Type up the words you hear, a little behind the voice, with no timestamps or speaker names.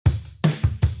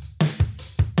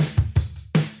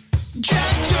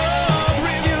jacked up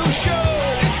review show.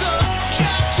 It's a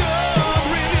jacked up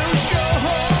review show.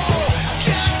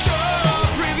 Jacked up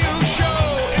review show.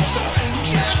 It's the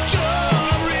jacked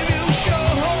up review show.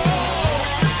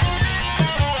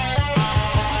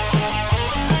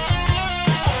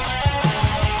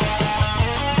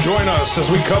 Join us as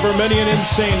we cover many an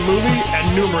insane movie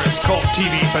and numerous cult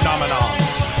TV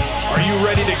phenomenons. Are you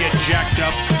ready to get jacked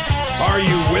up? Are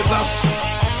you with us?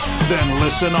 Then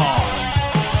listen on.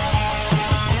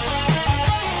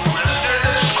 Listener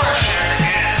discretion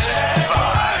is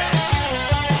advised.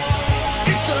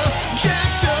 It's a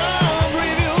jacked up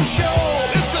review show.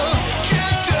 It's a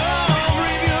jacked up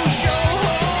review show.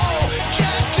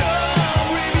 Jacked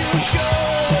up review show.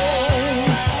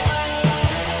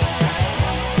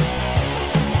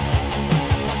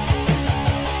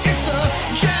 It's a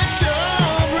jacked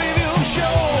up review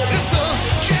show. It's a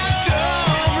jacked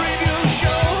up review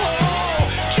show.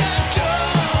 Jacked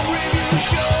up review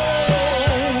show.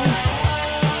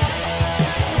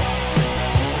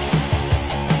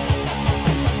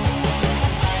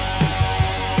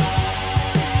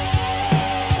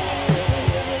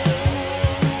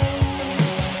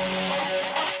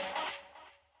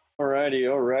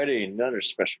 Alrighty. Another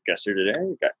special guest here today.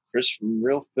 We got Kris from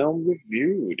Real Film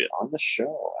Reviewed on the show.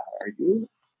 How are you?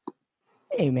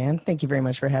 Hey, man. Thank you very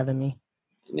much for having me.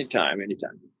 Anytime.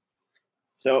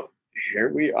 So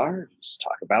here we are. Let's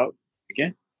talk about,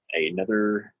 again,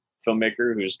 another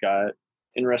filmmaker who's got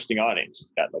interesting audience.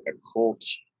 He's got like a cult,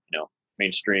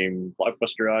 mainstream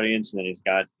blockbuster audience, and then he's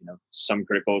got, some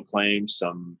critical acclaim,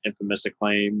 some infamous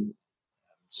acclaim.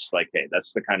 It's just like, hey,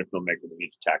 that's the kind of filmmaker we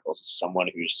need to tackle. Someone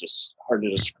who's just hard to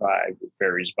describe. It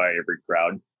varies by every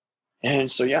crowd.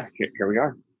 And so, yeah, here we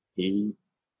are. He's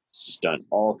just done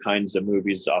all kinds of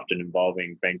movies, often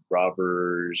involving bank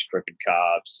robbers, crooked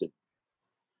cops, and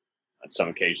on some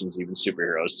occasions, even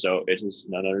superheroes. So it is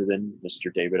none other than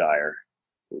Mr. David Ayer.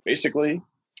 Basically,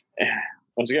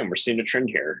 once again, we're seeing a trend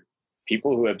here.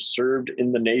 People who have served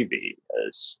in the Navy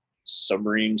as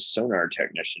submarine sonar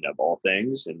technician of all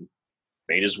things and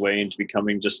made his way into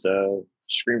becoming just a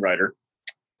screenwriter.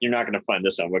 You're not going to find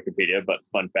this on Wikipedia, but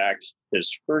fun fact,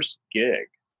 his first gig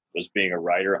was being a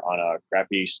writer on a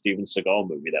crappy Steven Seagal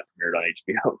movie that premiered on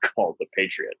HBO called The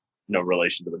Patriot. No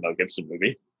relation to the Mel Gibson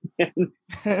movie.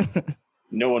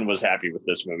 No one was happy with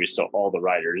this movie, so all the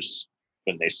writers,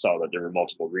 when they saw that there were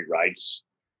multiple rewrites,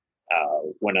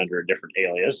 went under a different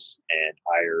alias, and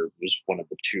Ayer was one of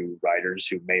the two writers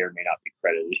who may or may not be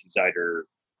credited. He's either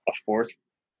a fourth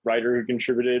writer who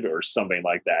contributed or something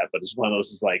like that, but it's one of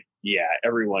those is like, yeah,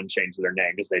 everyone changed their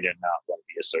name because they did not want to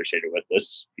be associated with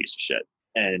this piece of shit.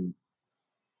 And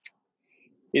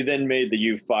he then made the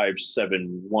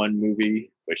U-571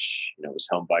 movie, which was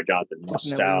helmed by Jonathan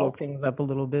Mostow. Woke things up a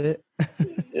little bit.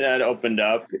 That opened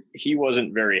up. He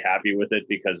wasn't very happy with it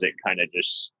because it kind of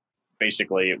just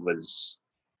basically it was,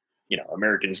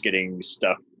 Americans getting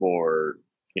stuff for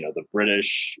the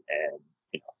British, and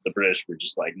the British were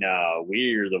just like, no,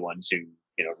 we're the ones who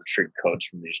retrieved codes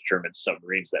from these German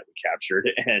submarines that we captured,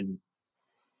 and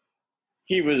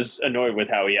he was annoyed with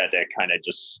how he had to kind of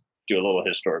just do a little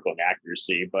historical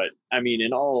inaccuracy. But I mean,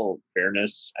 in all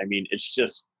fairness,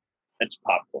 it's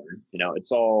popcorn.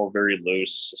 It's all very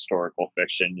loose. Historical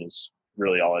fiction is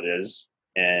really all it is.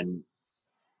 And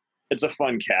it's a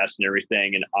fun cast and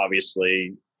everything. And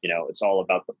obviously, it's all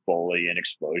about the Foley and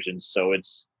explosions. So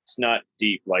it's not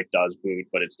deep like Das Boot,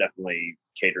 but it's definitely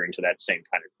catering to that same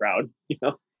kind of crowd,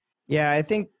 Yeah, I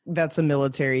think that's a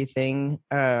military thing.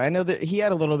 I know that he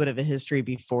had a little bit of a history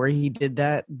before he did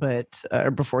that, but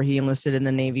before he enlisted in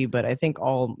the Navy. But I think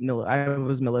I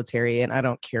was military, and I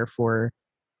don't care for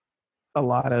a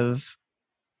lot of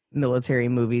military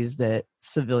movies that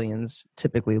civilians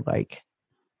typically like.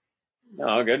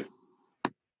 No, good.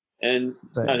 And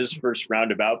it's not his first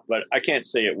roundabout, but I can't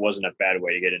say it wasn't a bad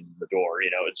way to get into the door.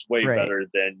 It's way better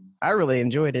than... I really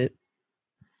enjoyed it.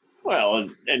 Well,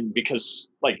 and because,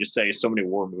 like you say, so many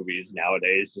war movies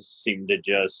nowadays just seem to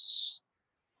just,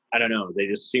 I don't know, they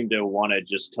just seem to want to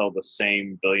just tell the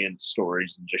same billion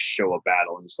stories and just show a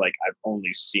battle. And it's like, I've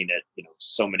only seen it,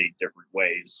 so many different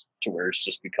ways to where it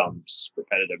just becomes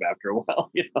repetitive after a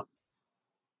while,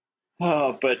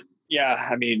 Oh, but yeah,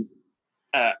 I mean,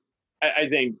 I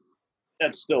think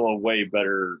that's still a way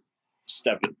better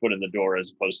step and foot in the door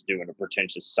as opposed to doing a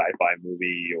pretentious sci-fi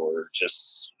movie or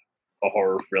just a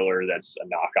horror thriller that's a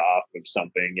knockoff of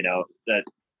something, that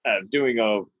doing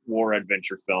a war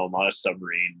adventure film on a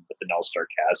submarine with an all-star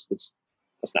cast, that's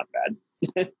not bad.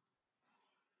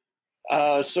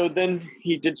 So then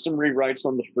he did some rewrites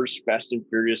on the first Fast and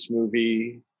Furious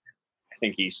movie. I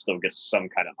think he still gets some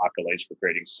kind of accolades for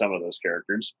creating some of those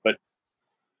characters, but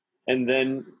And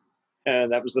then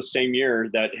that was the same year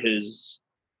that his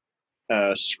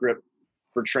script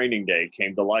for Training Day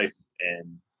came to life,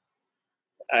 and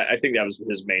I think that was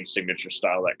his main signature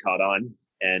style that caught on,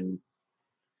 and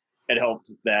it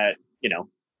helped that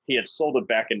he had sold it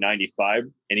back in '95,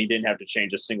 and he didn't have to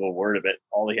change a single word of it.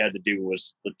 All he had to do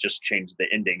was just change the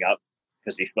ending up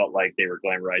because he felt like they were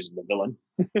glamorizing the villain.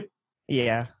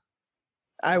 Yeah,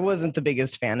 I wasn't the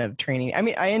biggest fan of Training. I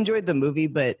mean, I enjoyed the movie,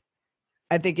 but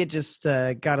I think it just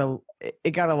got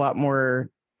a lot more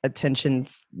attention.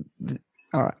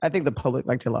 I think the public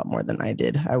liked it a lot more than I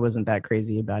did. I wasn't that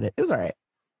crazy about it. It was all right.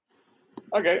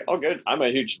 Okay, all good. I'm a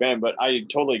huge fan, but I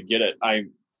totally get it.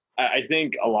 I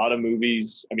think a lot of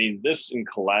movies, I mean, this and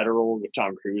Collateral with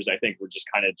Tom Cruise, I think were just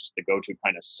kind of just the go-to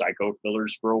kind of psycho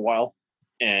fillers for a while.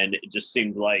 And it just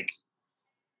seemed like,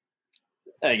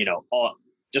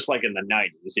 just like in the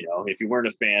 90s, if you weren't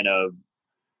a fan of,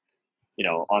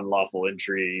 Unlawful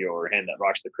Entry or Hand That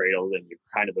Rocks the Cradle, then you're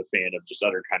kind of a fan of just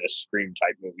other kind of Scream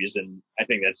type movies. And I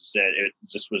think that's just it. It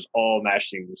just was all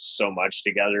mashing so much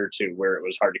together to where it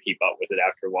was hard to keep up with it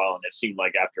after a while. And it seemed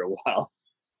like after a while,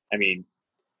 I mean,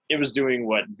 it was doing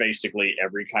what basically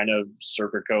every kind of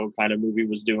Serpico kind of movie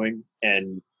was doing.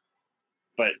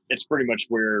 But it's pretty much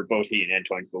where both he and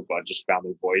Antoine Fuqua just found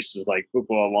their voice. It's like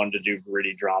Fuqua wanted to do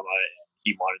gritty drama, and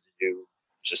he wanted to do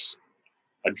just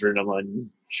adrenaline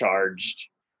charged,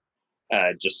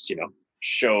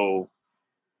 show.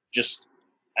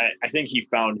 I think he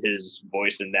found his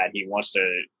voice in that he wants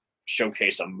to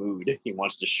showcase a mood. He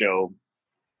wants to show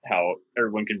how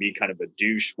everyone can be kind of a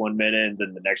douche one minute, and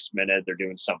then the next minute they're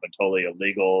doing something totally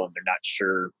illegal and they're not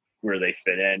sure where they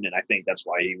fit in. And I think that's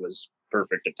why he was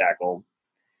perfect to tackle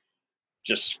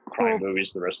just crime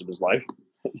movies the rest of his life.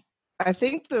 I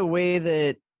think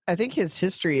his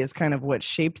history is kind of what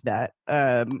shaped that.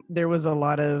 There's a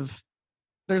lot of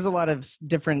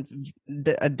different.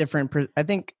 I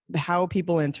think how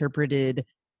people interpreted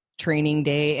Training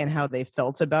Day and how they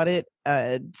felt about it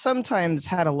sometimes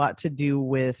had a lot to do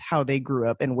with how they grew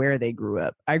up and where they grew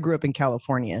up. I grew up in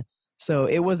California, so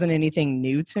it wasn't anything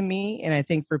new to me. And I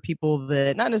think for people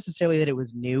that, not necessarily that it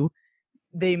was new,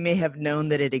 they may have known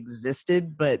that it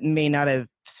existed, but may not have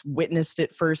witnessed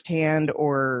it firsthand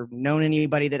or known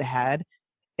anybody that had.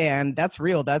 And that's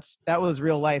real. That was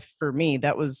real life for me.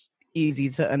 That was easy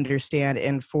to understand.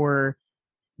 And for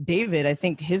David, I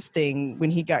think his thing,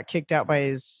 when he got kicked out by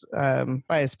his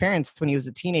parents when he was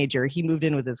a teenager, he moved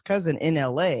in with his cousin in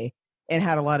LA and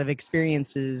had a lot of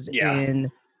experiences in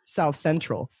South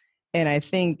Central. And I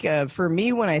think for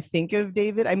me, when I think of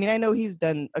David, I mean, I know he's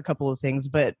done a couple of things,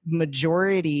 but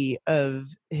majority of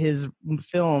his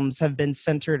films have been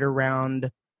centered around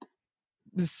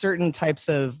certain types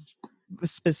of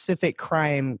specific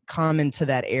crime common to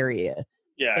that area.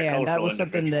 Yeah, and that was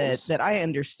something that I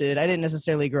understood. I didn't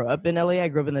necessarily grow up in LA. I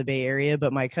grew up in the Bay Area,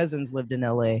 but my cousins lived in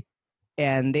LA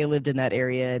and they lived in that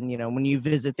area. And, when you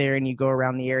visit there and you go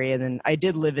around the area, then I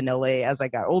did live in LA as I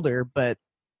got older, but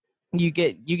you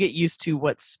get used to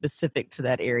what's specific to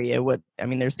that area.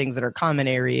 There's things that are common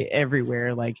area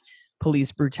everywhere, like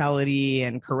police brutality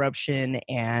and corruption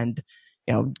and,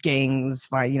 gangs,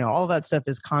 all that stuff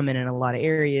is common in a lot of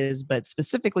areas, but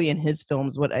specifically in his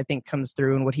films, what I think comes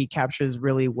through and what he captures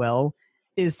really well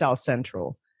is South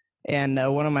Central. And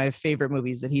one of my favorite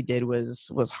movies that he did was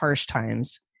Harsh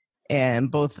Times,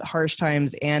 and both Harsh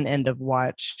Times and End of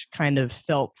Watch kind of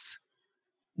felt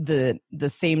the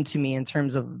same to me in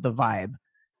terms of the vibe.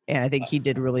 And I think he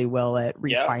did really well at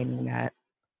refining that.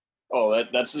 Oh,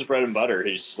 that's his bread and butter.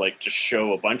 He's like just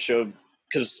show a bunch of,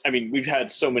 because we've had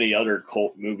so many other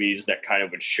cult movies that kind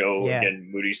of would show again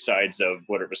moody sides of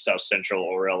whether it was South Central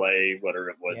or LA, whether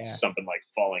it was something like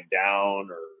Falling Down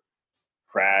or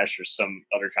Crash or some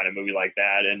other kind of movie like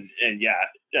that. And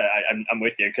I'm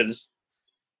with you, because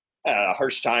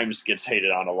Harsh Times gets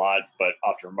hated on a lot, but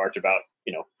often remarked about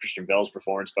Christian Bale's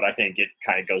performance. But I think it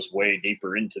kind of goes way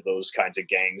deeper into those kinds of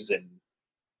gangs and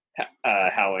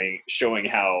showing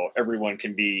how everyone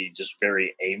can be just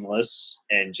very aimless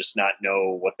and just not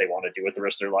know what they want to do with the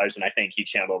rest of their lives. And I think he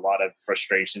channeled a lot of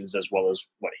frustrations as well as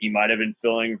what he might have been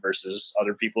feeling versus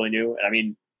other people he knew.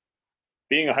 And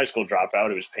being a high school dropout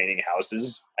who was painting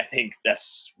houses, I think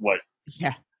that's what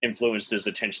influenced his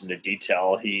attention to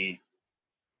detail. He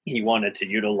wanted to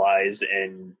utilize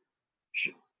and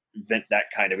vent that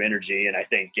kind of energy. And I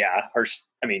think,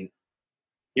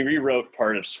 he rewrote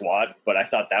part of SWAT, but I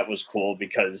thought that was cool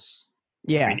because,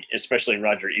 especially in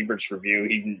Roger Ebert's review,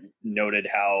 he noted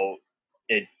how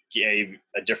it gave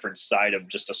a different side of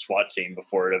just a SWAT team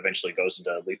before it eventually goes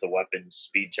into Lethal Weapon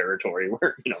speed territory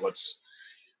where, let's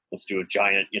do a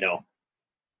giant,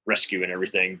 rescue and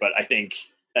everything. But I think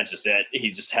that's just it.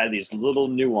 He just had these little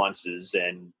nuances,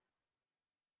 and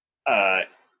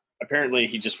apparently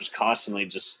he just was constantly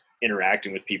just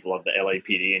interacting with people of the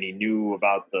LAPD, and he knew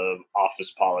about the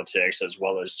office politics as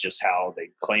well as just how they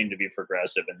claim to be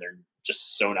progressive and they're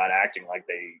just so not acting like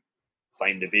they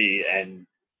claim to be. And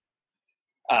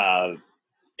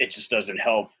it just doesn't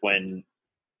help when,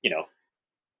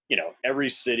 every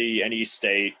city, any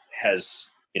state has,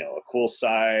 a cool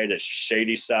side, a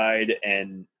shady side.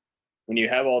 And when you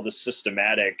have all the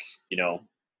systematic,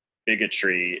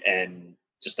 bigotry and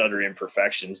just utter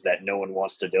imperfections that no one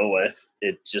wants to deal with,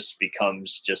 it just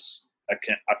becomes just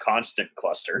a constant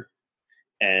cluster.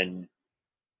 And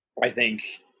I think,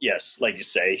 yes, like you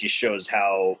say, he shows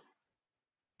how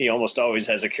he almost always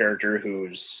has a character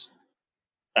who's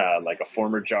like a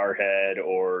former jarhead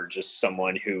or just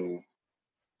someone who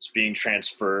is being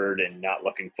transferred and not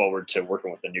looking forward to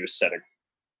working with a new set of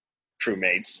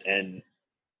crewmates. And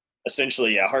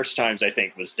essentially, Harsh Times, I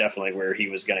think, was definitely where he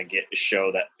was going to get a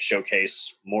show that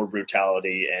showcase more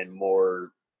brutality and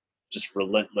more just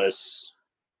relentless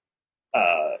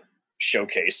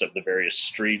showcase of the various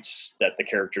streets that the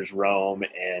characters roam.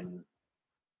 And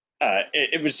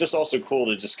it was just also cool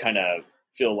to just kind of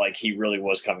feel like he really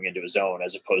was coming into his own,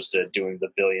 as opposed to doing the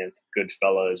billionth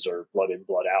Goodfellas or Blood In,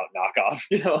 Blood Out knockoff,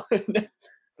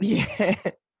 Yeah.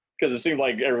 Because it seemed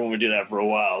like everyone would do that for a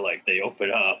while. Like they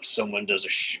open up, someone does a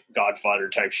Godfather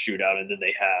type shootout, and then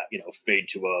they have, fade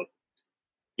to a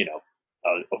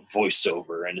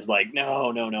voiceover, and it's like,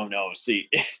 no. See,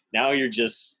 now you're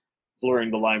just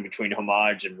blurring the line between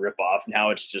homage and ripoff. Now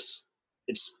it's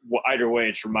either way,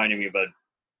 it's reminding me of a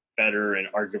better and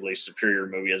arguably superior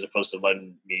movie as opposed to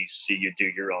letting me see you do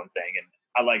your own thing. And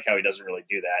I like how he doesn't really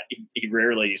do that. He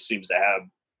rarely seems to have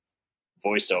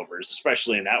voiceovers,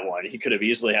 especially in that one. He could have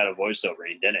easily had a voiceover.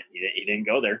 He didn't. He didn't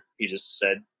go there. He just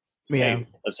said, "Hey,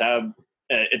 let's have."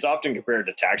 It's often compared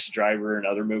to Taxi Driver and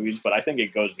other movies, but I think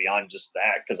it goes beyond just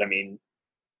that, because I mean,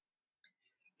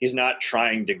 he's not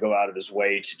trying to go out of his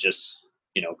way to just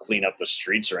clean up the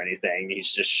streets or anything.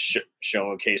 He's just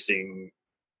showcasing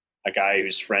a guy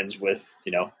who's friends with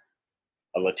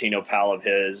a Latino pal of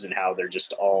his, and how they're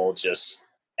just all just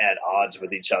at odds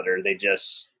with each other. They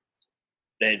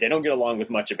don't get along with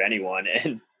much of anyone,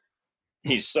 and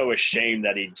he's so ashamed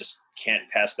that he just can't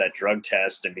pass that drug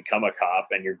test and become a cop.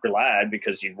 And you're glad,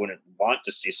 because you wouldn't want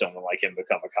to see someone like him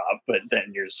become a cop, but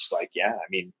then you're just like, yeah, I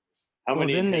mean, how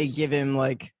many? Then they give him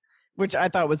which I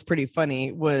thought was pretty funny,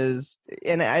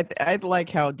 and I like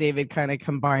how David kind of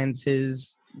combines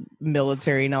his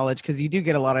military knowledge, because you do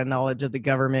get a lot of knowledge of the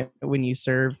government when you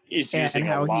serve. He's using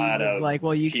a lot of like,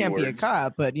 well, you keywords. Can't be a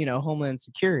cop, but Homeland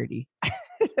Security.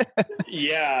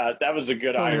 Yeah, that was a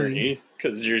good irony,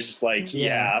 because you're just like,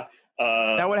 that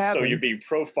would happen. So you'd be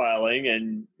profiling,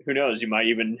 and who knows, you might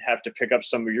even have to pick up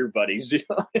some of your buddies, who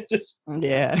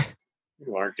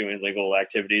aren't doing illegal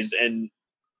activities. And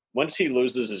once he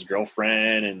loses his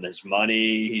girlfriend and his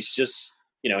money, he's just,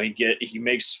 he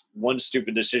makes one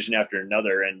stupid decision after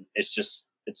another, and it's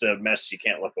a mess you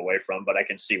can't look away from. But I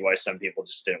can see why some people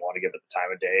just didn't want to give it the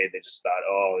time of day. They just thought,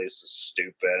 oh, this is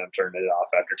stupid, I'm turning it off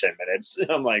after 10 minutes.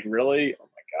 I'm like, really? Oh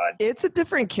my God. It's a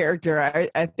different character.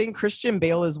 I think Christian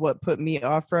Bale is what put me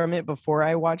off from it before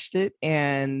I watched it.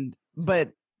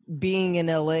 But being in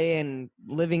LA and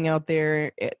living out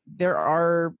there,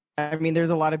 there's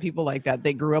a lot of people like that.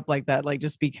 They grew up like that. Like,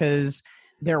 just because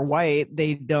they're white,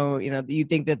 they don't, you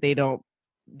think that they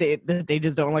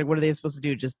just don't, like, what are they supposed to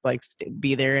do? Just like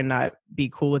be there and not be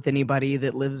cool with anybody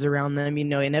that lives around them.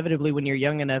 Inevitably, when you're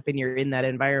young enough and you're in that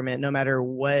environment, no matter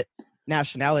what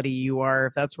nationality you are,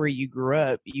 if that's where you grew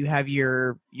up, you have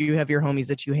your homies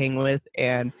that you hang with.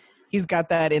 And he's got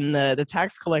that in the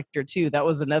Tax Collector too. That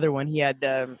was another one. He had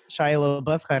Shia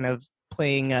LaBeouf kind of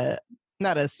playing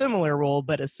not a similar role,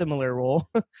 but a similar role.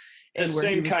 The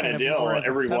same kind of deal.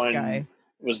 Everyone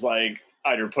was like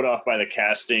either put off by the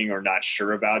casting or not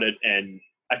sure about it. And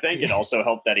I think it also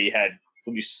helped that he had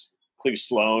Cleve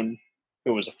Sloan,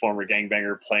 who was a former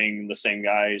gangbanger, playing the same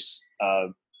guys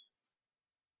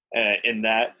in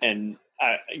that. And,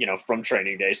 from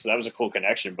Training Day. So that was a cool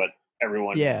connection, but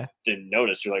everyone didn't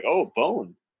notice. You're like, oh,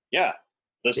 Bone. Yeah.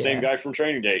 The same guy from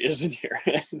Training Day isn't here.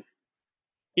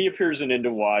 He appears in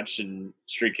Into Watch and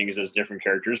Street Kings as different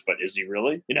characters, but is he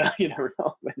really? You never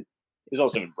know. He's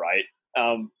also in Bright.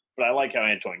 But I like how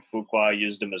Antoine Fuqua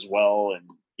used him as well, and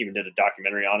even did a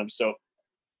documentary on him. So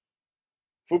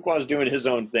Fuqua's doing his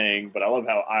own thing, but I love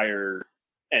how Ayer,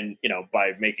 and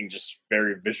by making just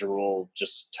very visual,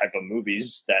 just type of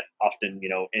movies that often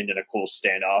end in a cool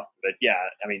standoff. But yeah,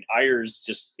 I mean,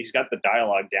 Ayer's he's got the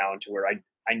dialogue down to where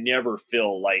I never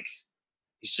feel like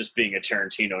he's just being a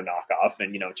Tarantino knockoff,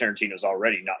 and Tarantino's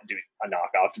already not doing a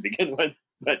knockoff to begin with,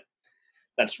 but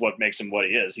that's what makes him what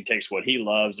he is. He takes what he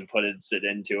loves and puts it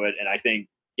into it, and I think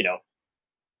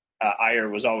Ayer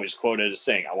was always quoted as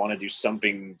saying, "I want to do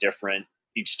something different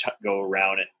each go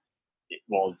around it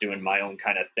while doing my own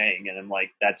kind of thing," and I'm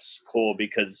like, that's cool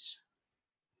because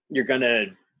you're gonna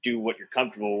do what you're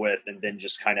comfortable with, and then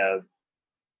just kind of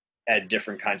add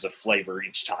different kinds of flavor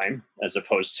each time, as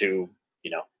opposed to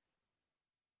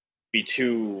be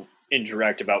too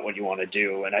indirect about what you want to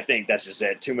do. And I think that's just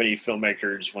it. Too many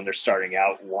filmmakers, when they're starting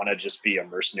out, want to just be a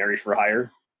mercenary for hire,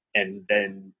 and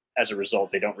then as a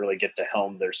result, they don't really get to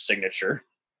helm their signature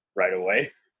right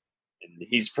away. And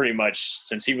he's pretty much,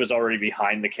 since he was already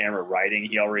behind the camera writing,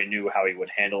 he already knew how he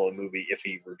would handle a movie if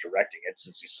he were directing it,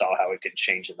 since he saw how it could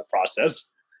change in the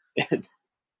process.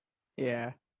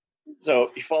 Yeah.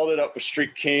 So he followed it up with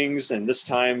Street Kings, and this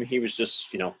time he was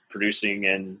just, producing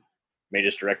and made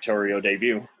his directorial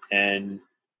debut. And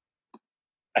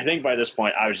I think by this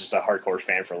point, I was just a hardcore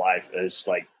fan for life. It's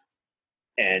like,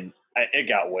 and it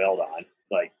got wailed on,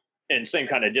 like, and same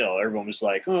kind of deal. Everyone was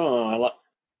like, "Oh, I like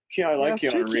Keanu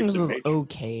Street Reeves." Kings was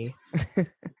okay.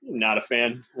 Not a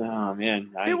fan. Oh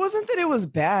man, It wasn't that it was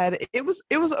bad. It was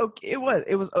okay.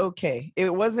 It was okay.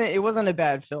 It wasn't a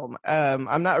bad film.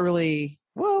 I'm not really,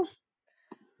 well,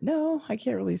 no, I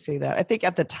can't really say that. I think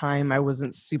at the time I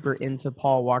wasn't super into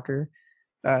Paul Walker.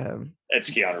 It's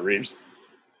Keanu Reeves.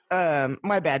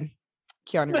 My bad.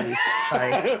 Keanu Reeves.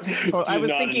 Sorry. I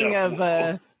was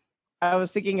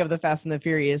thinking of the Fast and the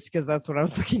Furious, because that's what I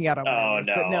was looking at on my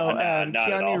list. But no, not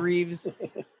Keanu Reeves.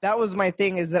 That was my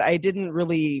thing, is that I didn't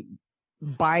really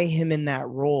buy him in that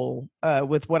role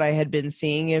with what I had been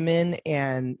seeing him in,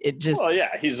 and it just. Well,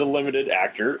 yeah, he's a limited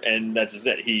actor, and that's just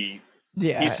it.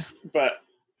 But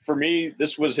for me,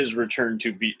 this was his return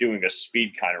to be doing a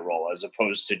Speed kind of role, as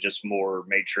opposed to just more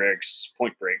Matrix,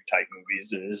 Point Break type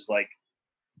movies. And it's like,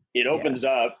 it opens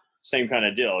up, same kind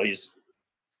of deal. He's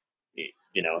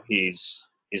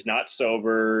not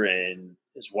sober, and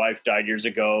his wife died years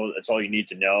ago. That's all you need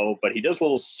to know. But he does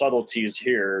little subtleties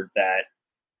here that,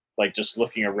 like, just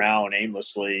looking around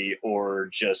aimlessly or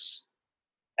just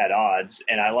at odds.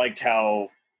 And I liked how,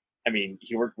 he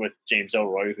worked with James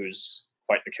Ellroy, who's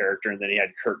quite the character, and then he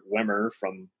had Kurt Wimmer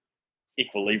from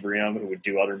Equilibrium, who would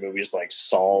do other movies like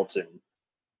Salt and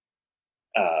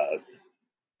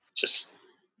just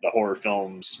the horror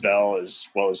film Spell, as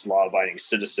well as Law Abiding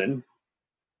Citizen,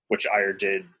 which Ayer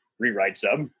did rewrites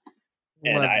of.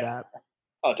 And Love that.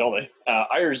 Oh, totally.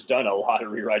 Ayer's done a lot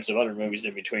of rewrites of other movies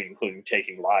in between, including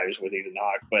Taking Lives with Ethan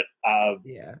Hawke. But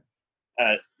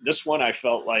this one I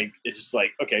felt like it's just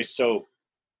like, okay, so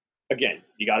again,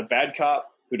 you got a bad cop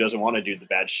who doesn't want to do the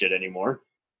bad shit anymore.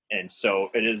 And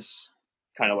so it is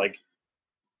kind of like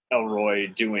Elroy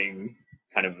doing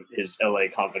kind of his LA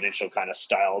Confidential kind of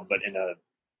style, but in a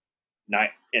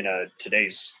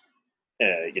today's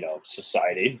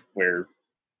society where,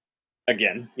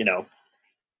 again,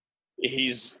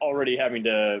 he's already having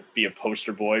to be a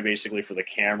poster boy basically for the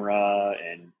camera,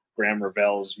 and Graham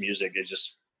Revell's music is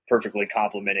just perfectly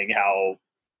complementing how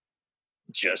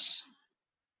just,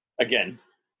 again,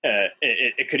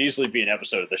 it could easily be an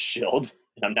episode of The Shield.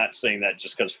 And I'm not saying that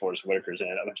just because Forrest Whitaker's in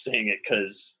it. I'm saying it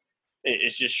because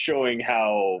it's just showing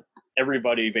how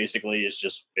everybody basically is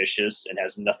just vicious and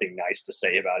has nothing nice to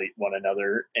say about one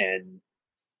another. And,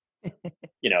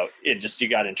 you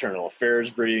got internal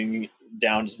affairs breathing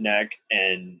down his neck.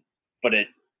 But it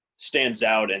stands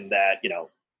out in that,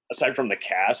 aside from the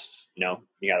cast, you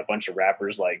got a bunch of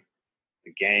rappers like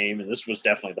The Game. And this was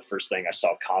definitely the first thing I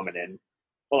saw Common in.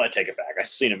 Well, I take it back. I've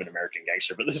seen him in American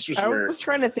Gangster, but this was I was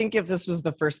trying to think if this was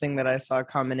the first thing that I saw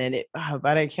Common in it,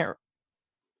 but I can't.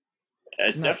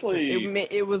 It's definitely.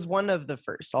 It was one of the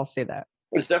first. I'll say that.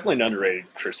 It's definitely an underrated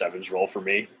Chris Evans role for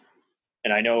me,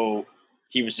 and I know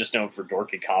he was just known for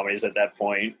dorky comedies at that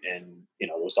point, and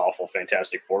those awful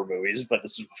Fantastic Four movies. But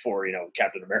this was before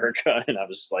Captain America, and I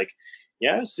was like,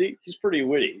 yeah, see, he's pretty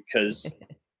witty because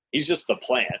he's just the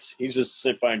plant. He's just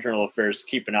sent by internal affairs to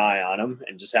keep an eye on him,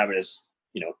 and just having his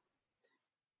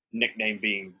nickname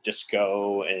being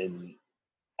Disco, and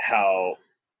how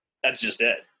that's just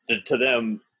it. To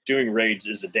them, doing raids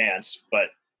is a dance, but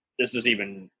this is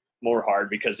even more hard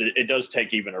because it does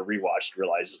take even a rewatch to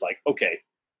realize it's like, okay,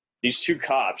 these two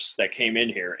cops that came in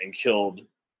here and killed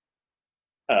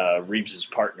Reeves's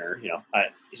partner,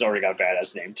 he's already got a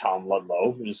badass name, Tom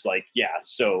Ludlow. And it's like, yeah,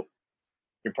 so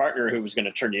your partner who was going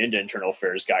to turn you into internal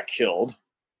affairs got killed.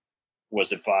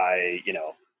 Was it by,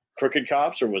 crooked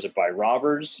cops, or was it by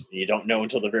robbers? You don't know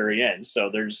until the very end.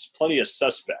 So there's plenty of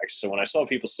suspects. So when I saw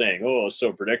people saying, oh, it's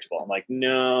so predictable, I'm like,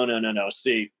 no.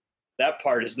 See, that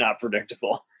part is not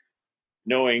predictable.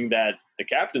 Knowing that the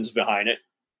captain's behind it,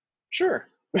 sure.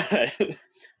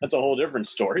 That's a whole different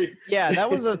story. Yeah,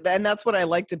 and that's what I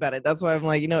liked about it. That's why I'm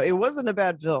like, it wasn't a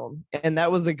bad film, and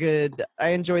that was I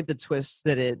enjoyed the twists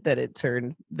that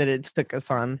it took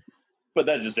us on. But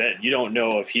that's just it. You don't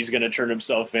know if he's going to turn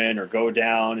himself in or go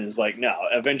down. And it's like, no,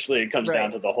 eventually it comes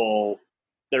down to the whole,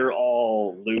 they're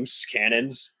all loose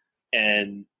cannons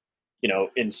and,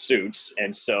 in suits.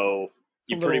 And so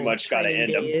you pretty much got to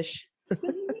end them.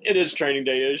 It is training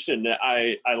day-ish. And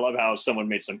I love how someone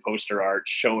made some poster art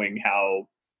showing how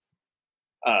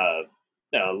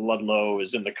Ludlow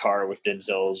is in the car with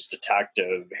Denzel's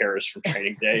detective Harris from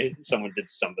Training Day. Someone did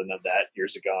something of that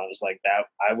years ago. I was like, that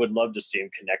I would love to see him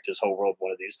connect his whole world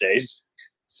one of these days,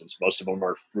 since most of them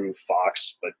are through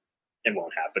Fox, but it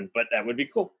won't happen. But that would be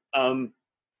cool. I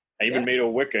even made a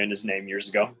Wicca in his name years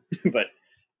ago. But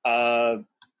so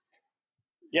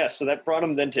that brought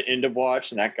him then to End of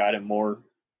Watch, and that got him more.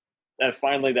 And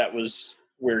finally, that was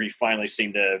where he finally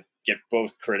seemed to get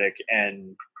both critic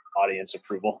and audience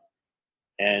approval.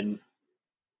 And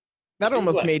that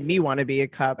almost made me want to be a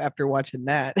cop after watching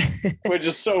that. Which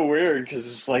is so weird, because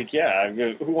it's like,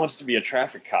 who wants to be a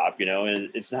traffic cop?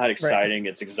 It's not exciting.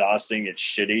 Right. It's exhausting. It's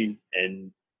shitty.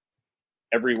 And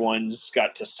everyone's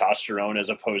got testosterone, as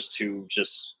opposed to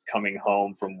just coming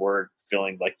home from work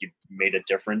feeling like you made a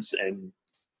difference. And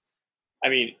I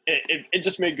mean, it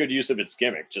just made good use of its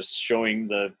gimmick, just showing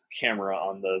the camera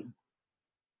on the,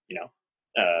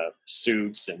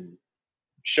 suits, and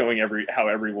showing how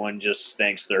everyone just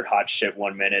thinks they're hot shit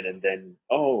 1 minute, and then,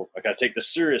 I gotta take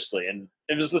this seriously. And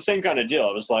it was the same kind of deal.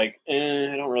 It was like,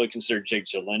 I don't really consider Jake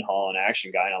Gyllenhaal an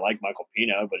action guy, and I like Michael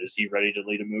Pena, but is he ready to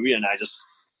lead a movie? And it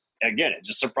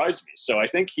just surprised me. So I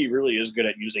think he really is good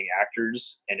at using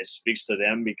actors, and it speaks to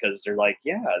them, because they're like,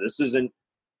 this isn't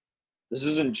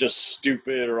just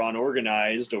stupid or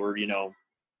unorganized or,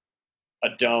 a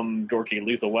dumb, dorky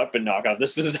Lethal Weapon knockoff.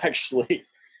 This is actually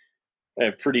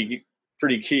pretty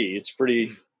key. It's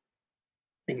pretty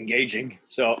engaging.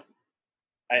 So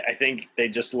I think they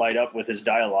just light up with his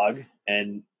dialogue,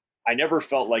 and I never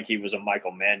felt like he was a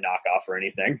Michael Mann knockoff or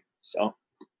anything. So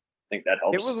I think that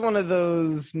helps. It was one of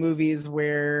those movies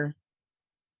where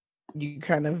you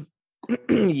kind of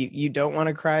you don't want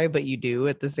to cry, but you do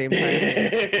at the same time.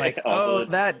 It's just like,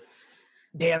 that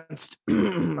danced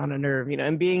on a nerve,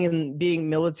 and being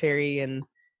military, and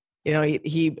I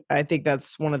think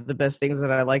that's one of the best things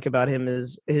that I like about him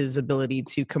is his ability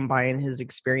to combine his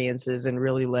experiences and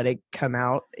really let it come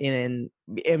out, and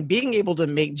being able to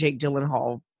make Jake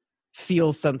Gyllenhaal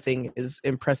feel something is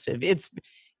impressive. It's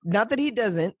not that he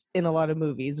doesn't in a lot of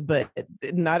movies, but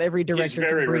not every director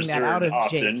can bring that out of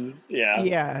often. Jake.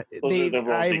 Yeah.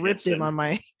 I ripped him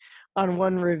on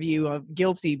one review of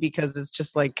Guilty, because it's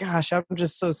just like, gosh, I'm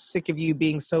just so sick of you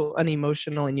being so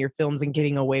unemotional in your films and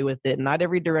getting away with it. Not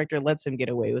every director lets him get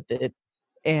away with it,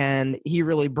 and he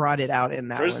really brought it out in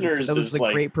that Prisoners one. So that was a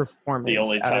great performance. The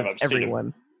only time I've everyone.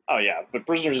 Seen him. Oh yeah, but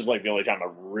Prisoners is like the only time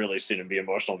I've really seen him be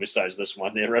emotional. Besides this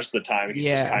one, the rest of the time he's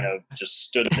just kind of just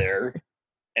stood there.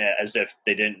 As if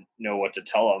they didn't know what to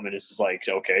tell him. And it's just like,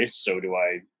 okay, so do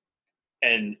I.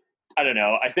 And I don't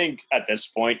know. I think at this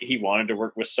point he wanted to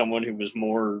work with someone who was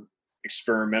more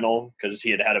experimental, because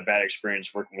he had a bad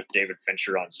experience working with David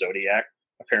Fincher on Zodiac,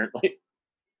 apparently.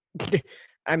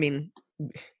 I mean,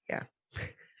 yeah.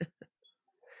 I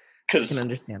can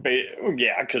understand.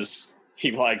 Yeah, because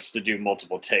he likes to do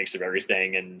multiple takes of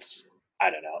everything. And I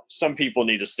don't know. Some people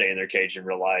need to stay in their cage and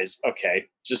realize, okay,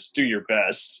 just do your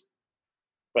best.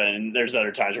 But there's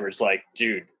other times where it's like,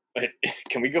 dude,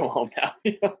 can we go home now?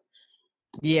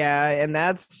 Yeah, and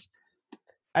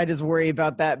I just worry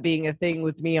about that being a thing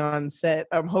with me on set.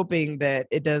 I'm hoping that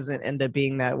it doesn't end up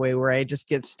being that way, where I just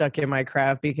get stuck in my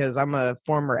craft, because I'm a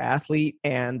former athlete,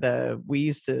 and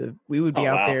we would be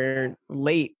out there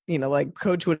late, like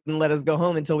coach wouldn't let us go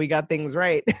home until we got things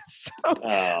right. So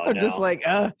I'm just like,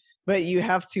 but you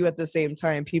have to, at the same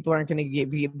time, people aren't going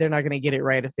to they're not going to get it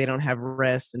right if they don't have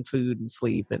rest and food and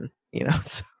sleep, and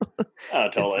so. Oh,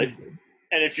 totally.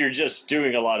 And if you're just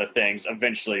doing a lot of things,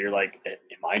 eventually you're like, am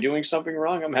I doing something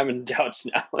wrong? I'm having doubts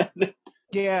now.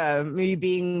 Yeah, me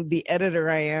being the editor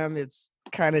I am, it's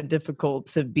kind of difficult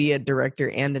to be a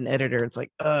director and an editor. It's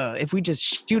like, if we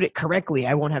just shoot it correctly,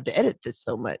 I won't have to edit this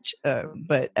so much.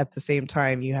 But at the same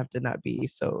time, you have to not be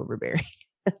so overbearing.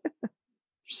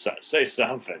 Say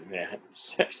something, man.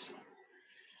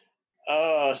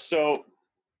 So,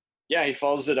 yeah, he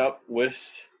follows it up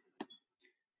with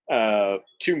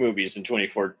two movies in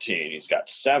 2014. He's got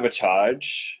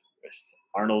Sabotage with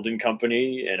Arnold and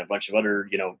Company, and a bunch of other,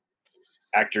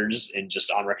 actors in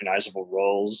just unrecognizable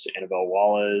roles. Annabelle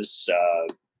Wallace,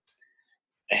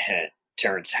 and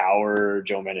Terrence Howard,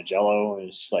 Joe Manganiello. And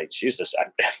it's like, Jesus,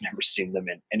 I've never seen them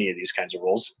in any of these kinds of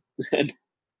roles. And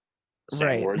Sam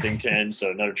Right. Worthington,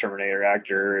 so another Terminator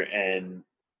actor, and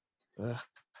Ugh.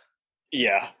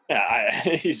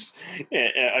 he's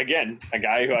again a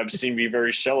guy who I've seen be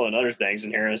very shallow in other things,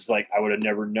 and here it's like I would have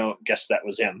never guessed that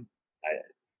was him.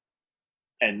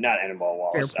 And not Annabelle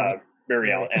Wallace,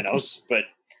 Mary Ellen Enos, but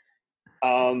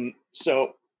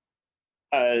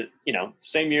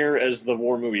same year as the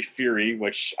war movie Fury,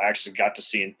 which I actually got to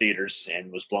see in theaters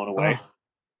and was blown away. Oh,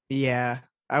 yeah,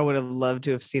 I would have loved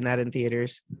to have seen that in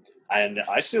theaters. And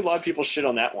I see a lot of people shit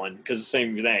on that one because the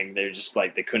same thing. They're just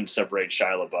like, they couldn't separate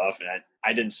Shia LaBeouf, and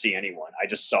I didn't see anyone. I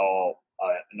just saw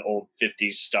an old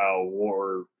 50s style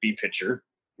war B picture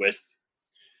with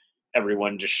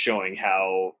everyone just showing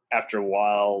how after a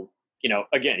while,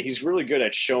 again, he's really good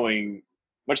at showing,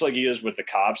 much like he is with the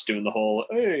cops doing the whole,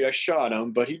 hey, I shot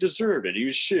him, but he deserved it. He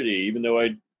was shitty, even though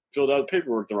I filled out the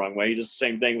paperwork the wrong way. He does the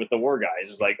same thing with the war guys.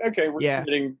 It's like, okay, we're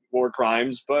committing war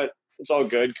crimes, but it's all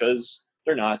good because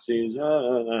they're Nazis.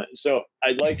 So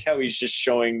I like how he's just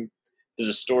showing the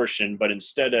distortion, but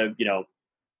instead of,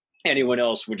 anyone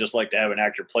else would just like to have an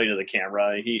actor play to the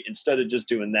camera. Instead of just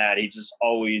doing that, he just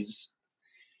always,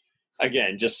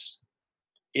 again,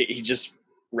 he just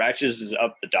ratchets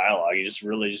up the dialogue. He just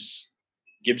really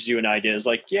gives you an idea. It's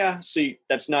like, yeah, see,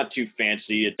 that's not too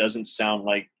fancy. It doesn't sound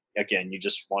like, again, you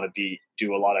just want to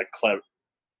do a lot of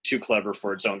too clever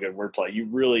for its own good wordplay. You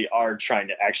really are trying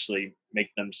to actually make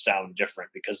them sound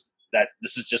different because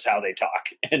this is just how they talk.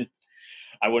 And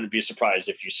I wouldn't be surprised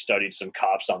if you studied some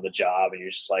cops on the job and you're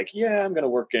just like, yeah, I'm going to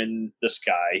work in this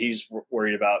guy. He's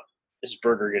worried about his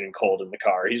burger getting cold in the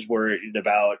car. He's worried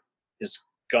about his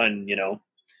gun,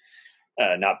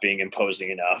 not being imposing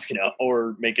enough,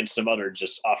 or making some other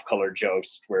just off-color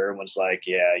jokes where everyone's like,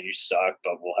 yeah, you suck,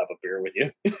 but we'll have a beer with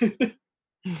you.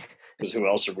 Because who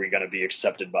else are we going to be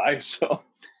accepted by? So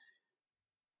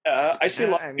I see a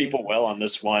lot of people well on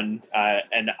this one,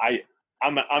 and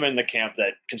I'm in the camp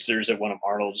that considers it one of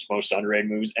Arnold's most underrated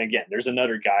movies. And again, there's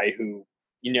another guy who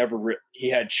he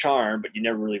had charm, but you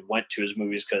never really went to his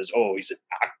movies because he's an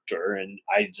actor, and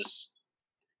I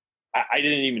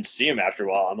didn't even see him after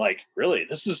a while. I'm like, really,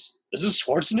 this is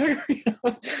Schwarzenegger?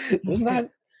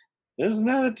 This is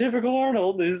not a typical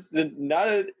Arnold. Not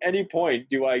at any point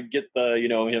do I get the,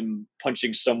 him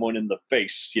punching someone in the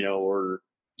face, or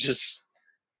just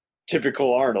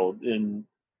typical Arnold. And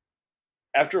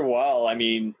after a while, I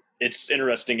mean, it's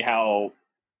interesting how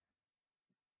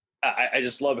I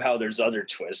just love how there's other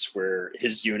twists where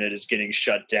his unit is getting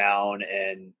shut down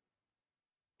and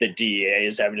the DEA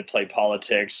is having to play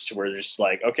politics to where they're just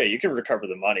like, okay, you can recover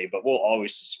the money, but we'll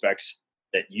always suspect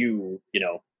that you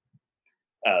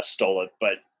stole it.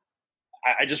 But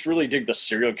I just really dig the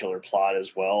serial killer plot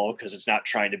as well, because it's not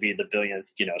trying to be the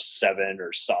billionth, Seven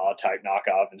or Saw type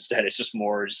knockoff. Instead, it's just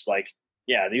more just like,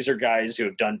 yeah, these are guys who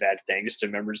have done bad things to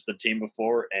members of the team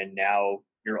before, and now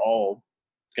you're all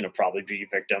going to probably be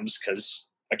victims because,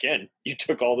 again, you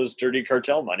took all this dirty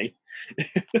cartel money.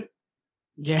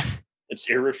 Yeah. It's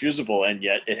irrefusable, and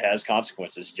yet it has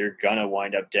consequences. You're going to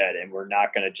wind up dead, and we're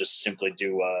not going to just simply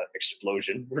do an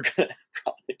explosion. We're going to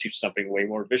probably do something way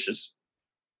more vicious.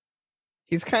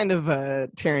 He's kind of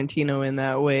Tarantino in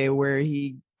that way, where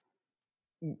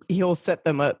he'll set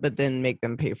them up, but then make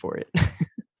them pay for it.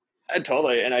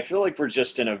 Totally, and I feel like we're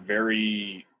just in a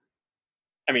very...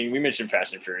 I mean, we mentioned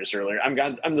Fast and Furious earlier.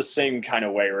 I'm the same kind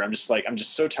of way where I'm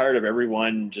just so tired of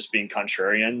everyone just being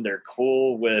contrarian. They're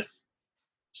cool with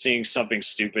seeing something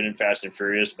stupid in Fast and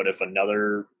Furious, but if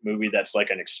another movie that's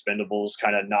like an Expendables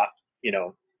kind of not,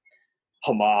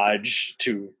 homage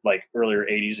to like earlier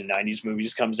 80s and 90s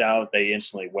movies comes out, they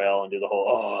instantly wail and do the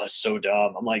whole, it's so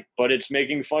dumb. I'm like, but it's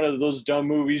making fun of those dumb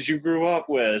movies you grew up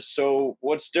with. So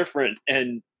what's different?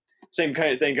 And same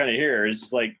kind of thing kind of here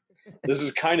is like, this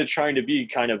is kind of trying to be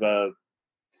kind of a,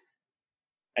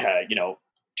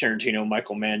 Tarantino,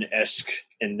 Michael Mann-esque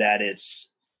in that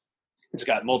it's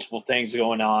got multiple things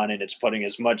going on and it's putting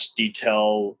as much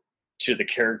detail to the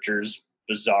characters'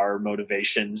 bizarre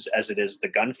motivations as it is the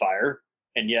gunfire.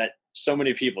 And yet so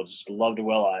many people just love to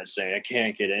dwell on it saying, I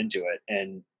can't get into it.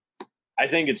 And I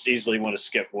think it's easily one of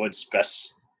Skip Wood's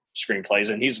best screenplays.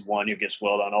 And he's one who gets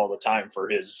wailed on all the time for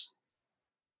his,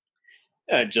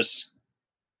 just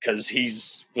because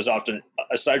was often,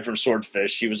 aside from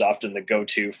Swordfish, he was often the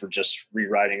go-to for just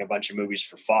rewriting a bunch of movies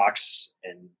for Fox.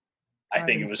 And I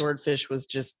think it was Swordfish was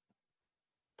just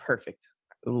perfect.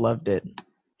 Loved it.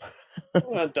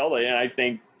 Well, totally. And I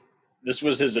think this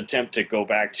was his attempt to go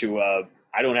back to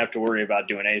I don't have to worry about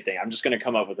doing anything. I'm just going to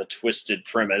come up with a twisted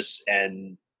premise,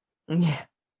 and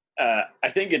Yeah. I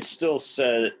think it still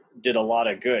did a lot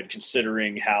of good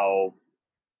considering how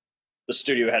the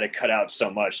studio had to cut out so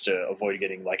much to avoid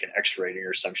getting like an X rating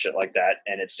or some shit like that.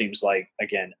 And it seems like,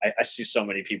 again, I see so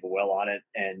many people well on it,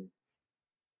 and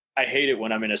I hate it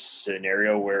when I'm in a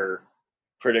scenario where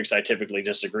critics I typically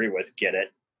disagree with get it.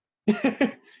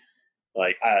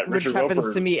 Like Which Richard happens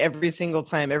Roper, to me every single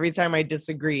time. Every time I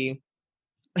disagree,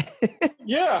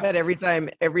 yeah, that every time,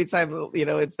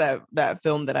 it's that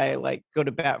film that I like go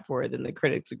to bat for, then the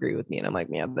critics agree with me, and I'm like,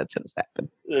 man, that tends to happen.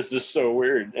 this is so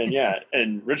weird. And yeah,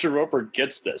 and Richard Roper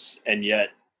gets this, and yet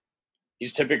he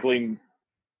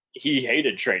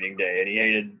hated Training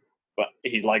Day, and but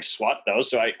he likes SWAT though.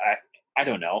 So I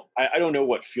don't know. I don't know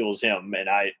what fuels him, and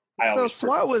So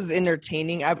SWAT was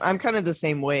entertaining. I'm kind of the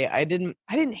same way. I didn't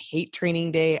hate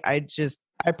Training Day.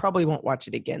 I probably won't watch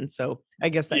it again. So I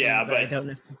guess that means that I don't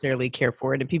necessarily care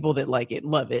for it. And people that like it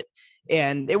love it.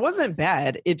 And it wasn't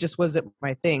bad. It just wasn't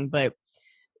my thing. But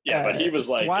yeah, but he was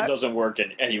SWAT, like, it doesn't work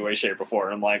in any way, shape, or form.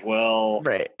 And I'm like, well,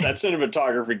 right. That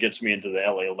cinematography gets me into the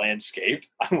LA landscape.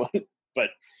 But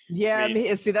yeah, I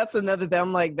mean, see, that's another thing.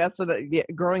 I'm like,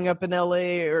 growing up in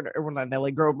LA or not in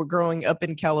LA, growing up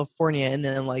in California, and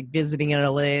then like visiting in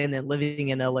LA and then living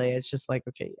in LA. It's just like,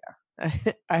 okay, yeah,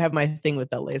 I have my thing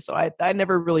with LA, so I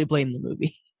never really blame the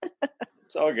movie.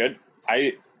 It's all good.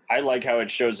 I like how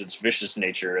it shows its vicious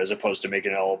nature as opposed to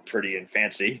making it all pretty and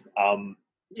fancy.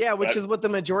 Yeah, which is what the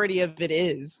majority of it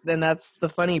is. Then that's the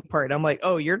funny part. I'm like,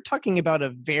 oh, you're talking about a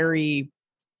very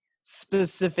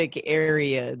specific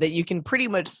area that you can pretty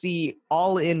much see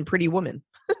all in Pretty Woman.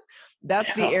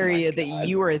 That's the area that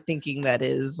you are thinking that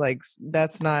is like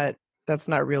that's not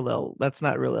real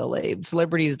LA.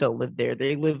 Celebrities don't live there.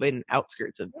 They live in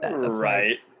outskirts of that. That's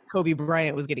right. Why Kobe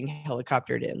Bryant was getting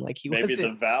helicoptered in. Like maybe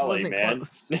the valley, man.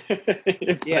 Close.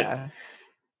 Yeah.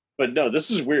 But no, this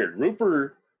is weird.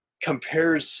 Rupert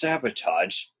compares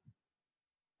Sabotage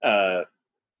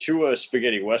to a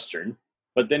spaghetti western.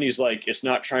 But then he's like, it's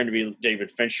not trying to be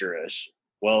David Fincher-ish.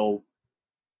 Well,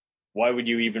 why would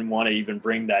you even want to even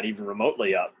bring that even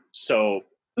remotely up? So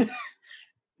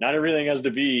not everything has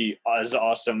to be as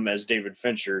awesome as David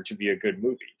Fincher to be a good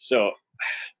movie. So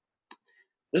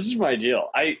this is my deal.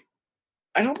 I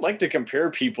don't like to compare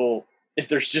people if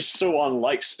there's just so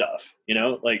unlike stuff,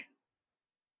 like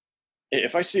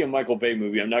if I see a Michael Bay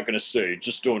movie, I'm not going to say,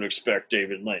 just don't expect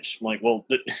David Lynch. I'm like, well,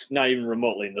 not even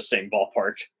remotely in the same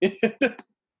ballpark.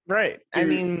 Right. I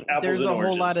mean, there's a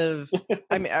whole lot of,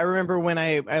 I remember when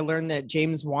I learned that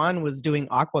James Wan was doing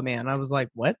Aquaman, I was like,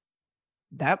 what?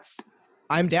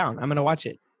 I'm down. I'm going to watch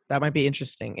it. That might be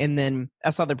interesting. And then I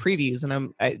saw the previews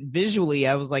and visually,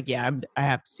 I was like, yeah, I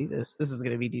have to see this. This is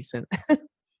going to be decent.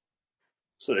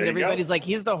 So there everybody's like,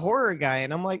 he's the horror guy.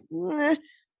 And I'm like,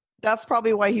 that's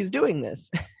probably why he's doing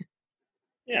this.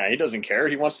 Yeah, he doesn't care.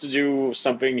 He wants to do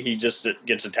something he just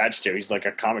gets attached to. He's like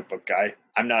a comic book guy.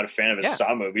 I'm not a fan of his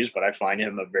Saw movies, but I find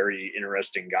him a very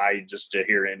interesting guy just to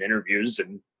hear in interviews.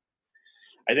 And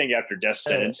I think after Death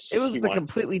Sentence, it was a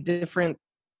completely different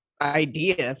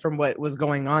idea from what was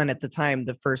going on at the time.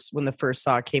 When the first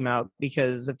Saw came out,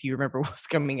 because if you remember what was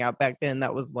coming out back then,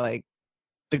 that was like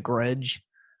The Grudge.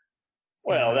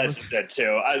 Well, that's that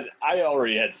too. I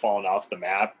already had fallen off the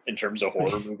map in terms of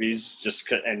horror movies,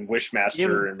 and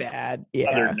Wishmaster and bad.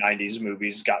 Other 90s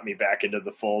movies got me back into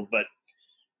the fold. But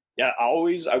yeah,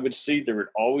 I would see there would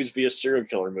always be a serial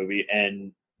killer movie.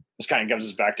 And this kind of comes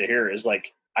us back to here is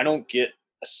like, I don't get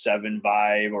a Seven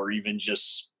vibe or even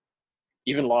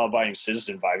Law Abiding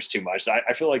Citizen vibes too much.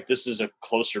 I feel like this is a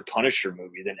closer Punisher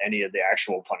movie than any of the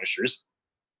actual Punishers.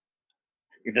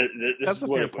 That's a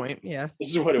fair point. Yeah,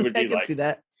 this is what it would be like. I can see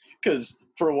that, because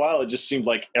for a while it just seemed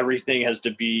like everything has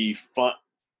to be fun,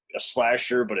 a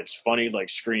slasher, but it's funny like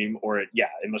Scream, or it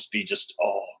must be just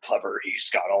clever.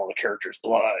 He's got all the characters'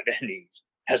 blood and he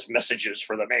has messages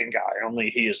for the main guy.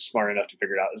 Only he is smart enough to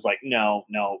figure it out. It's like no,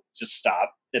 just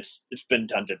stop. It's been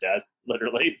done to death,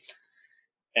 literally.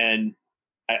 And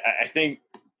I think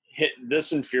hit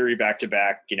this and Fury back to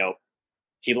back.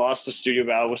 He lost the studio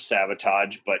battle with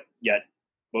Sabotage, but yet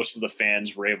most of the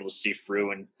fans were able to see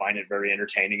through and find it very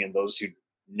entertaining, and those who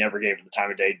never gave it the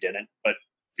time of day didn't. But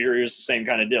Fury was the same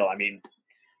kind of deal. I mean,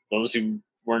 those who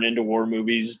weren't into war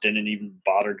movies didn't even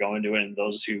bother going to it, and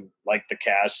those who liked the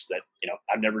cast that,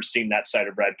 I've never seen that side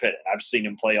of Brad Pitt. I've seen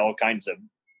him play all kinds of,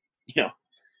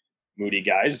 moody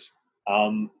guys.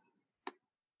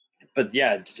 But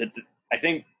yeah, I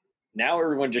think now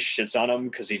everyone just shits on him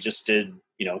because he just did,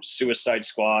 Suicide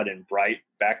Squad and Bright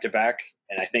back to back.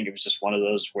 And I think it was just one of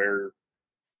those where,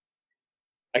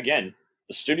 again,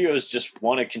 the studios just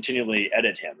want to continually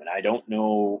edit him, and I don't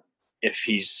know if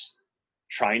he's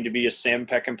trying to be a Sam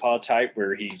Peckinpah type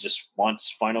where he just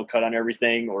wants final cut on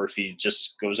everything, or if he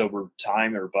just goes over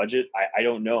time or budget. I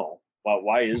don't know. Well,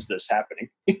 why is this happening?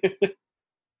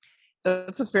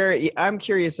 That's a fair. I'm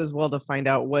curious as well to find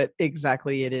out what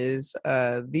exactly it is.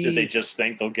 Do they just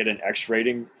think they'll get an X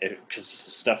rating because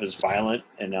stuff is violent?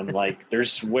 And I'm like,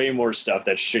 there's way more stuff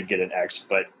that should get an X,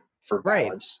 but for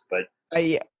violence. But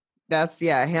that's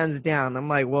hands down. I'm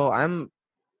like, well, I'm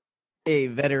a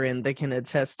veteran that can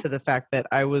attest to the fact that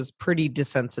I was pretty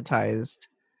desensitized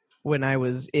when I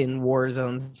was in war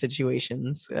zone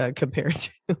situations compared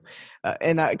to,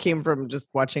 and that came from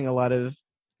just watching a lot of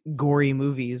gory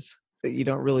movies that you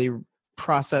don't really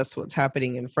process what's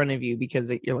happening in front of you because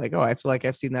you're like, oh, I feel like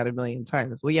I've seen that a million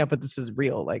times. Well, yeah, but this is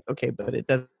real. Like, okay, but it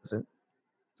doesn't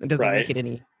make it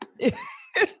any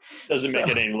doesn't make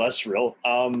it any less real.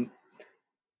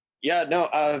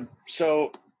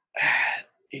 So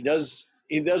he does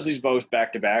these both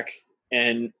back to back,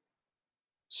 and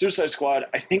Suicide Squad,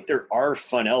 I think there are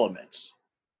fun elements.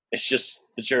 It's just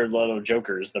the Jared Leto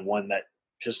Joker is the one that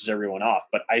pisses everyone off,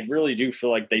 but I really do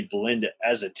feel like they blend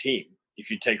as a team if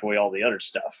you take away all the other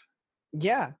stuff.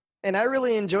 Yeah, and I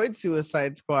really enjoyed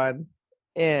Suicide Squad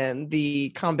and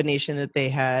the combination that they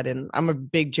had, and I'm a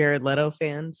big Jared Leto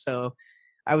fan, so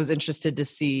I was interested to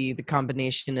see the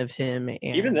combination of him. And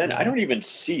even then, I don't even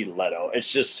see Leto.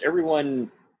 It's just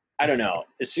everyone, I don't know.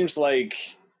 It seems like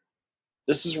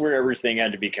this is where everything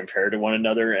had to be compared to one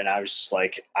another, and I was just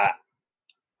like,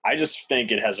 I just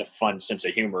think it has a fun sense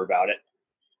of humor about it.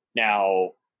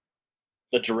 Now,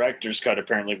 the director's cut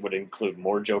apparently would include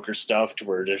more Joker stuff to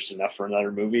where there's enough for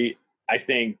another movie. I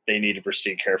think they need to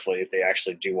proceed carefully if they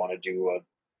actually do want to do a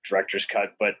director's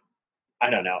cut, but I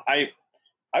don't know.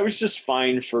 I was just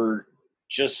fine for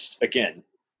just, again,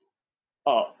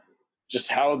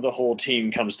 just how the whole team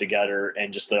comes together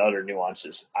and just the other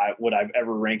nuances. Would I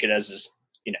ever rank it as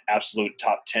an absolute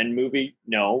top 10 movie?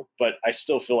 No, but I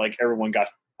still feel like everyone got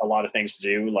a lot of things to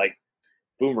do. Like,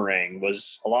 Boomerang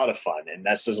was a lot of fun, and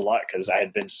that says a lot because I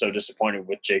had been so disappointed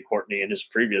with Jay Courtney and his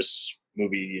previous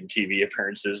movie and TV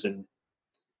appearances. And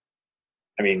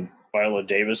I mean, Viola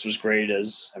Davis was great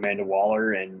as Amanda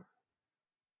Waller, and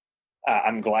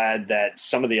I'm glad that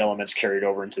some of the elements carried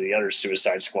over into the other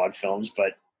Suicide Squad films,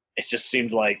 but it just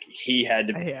seemed like he had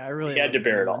to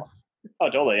bear it all.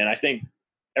 Oh, totally. And I think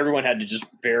everyone had to just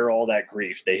bear all that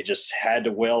grief. They just had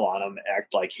to wail on him,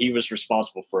 act like he was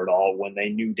responsible for it all when they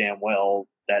knew damn well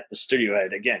that the studio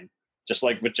had, again, just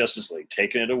like with Justice League,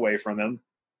 taken it away from him.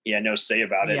 He had no say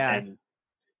about it. And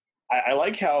I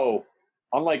like how,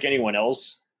 unlike anyone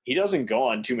else, he doesn't go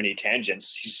on too many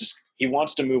tangents. He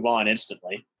wants to move on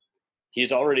instantly.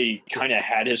 He's already kind of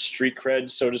had his street cred,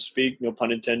 so to speak, no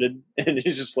pun intended. And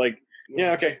he's just like,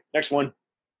 yeah, okay, next one.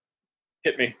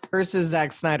 Hit me. Versus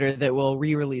Zack Snyder that will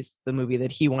re-release the movie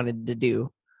that he wanted to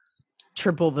do.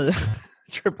 Triple the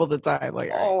time.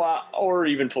 Like, or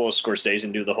even pull a Scorsese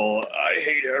and do the whole, I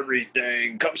hate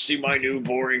everything. Come see my new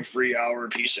boring 3-hour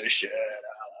piece of shit.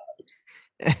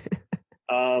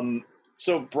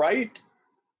 So Bright,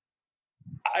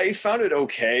 I found it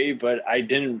okay, but it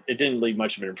didn't leave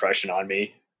much of an impression on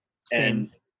me.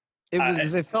 Same. And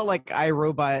it felt like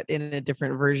iRobot in a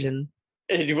different version.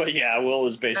 Yeah, Will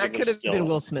is basically that could have been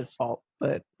Will Smith's fault,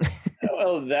 but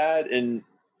well, that and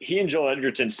he and Joel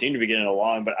Edgerton seem to be getting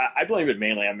along, but I blame it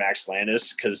mainly on Max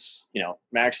Landis because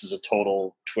Max is a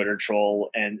total Twitter troll,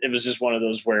 and it was just one of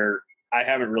those where I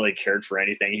haven't really cared for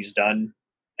anything he's done,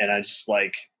 and I just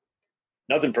like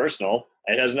nothing personal.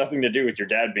 It has nothing to do with your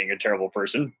dad being a terrible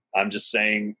person. I'm just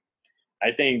saying,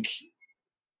 I think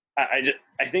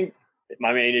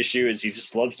my main issue is he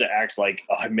just loves to act like,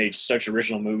 oh, I made such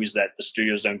original movies that the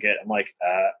studios don't get. I'm like,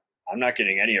 I'm not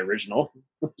getting any original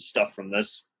stuff from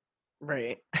this.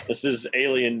 Right. This is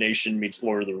Alien Nation meets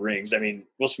Lord of the Rings. I mean,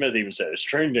 Will Smith even said it's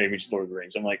Training Day meets Lord of the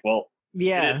Rings. I'm like, well,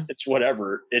 yeah, it's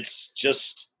whatever. It's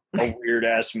just a weird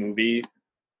ass movie.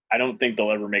 I don't think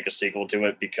they'll ever make a sequel to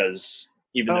it because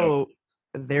though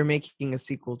they're making a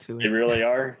sequel to it. They really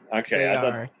are?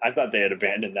 Okay. I thought they had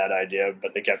abandoned that idea,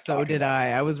 but they kept So did I.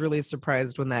 I was really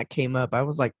surprised when that came up. I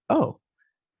was like, oh,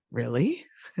 really?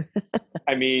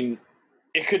 I mean,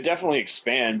 it could definitely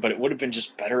expand, but it would have been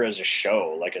just better as a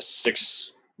show, like a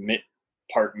 6-part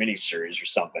miniseries or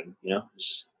something,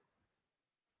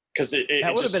 Because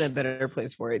that would have been a better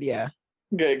place for it, yeah.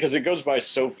 Because it goes by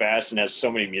so fast and has so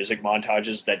many music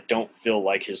montages that don't feel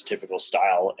like his typical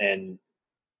style. And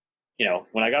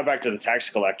when I got back to The Tax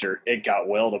Collector, it got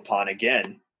wailed upon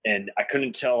again. And I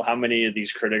couldn't tell how many of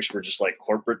these critics were just like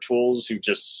corporate tools who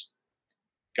just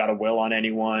got a will on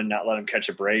anyone, not let him catch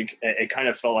a break. It kind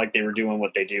of felt like they were doing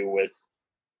what they do with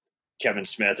Kevin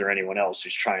Smith or anyone else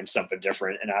who's trying something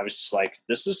different. And I was just like,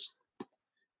 this is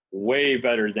way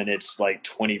better than it's like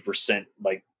 20%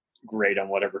 like grade on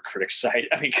whatever critic site.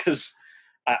 I mean, because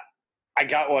I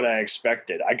got what I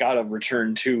expected. I got a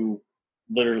return to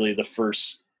literally the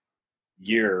first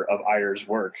year of Ayer's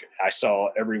work. I saw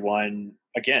everyone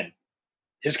again.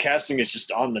 His casting is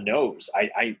just on the nose.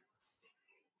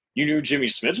 You knew Jimmy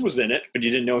Smith was in it, but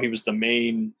you didn't know he was the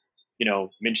main,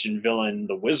 mentioned villain,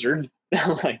 the wizard.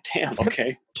 I'm like, damn,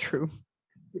 okay, True.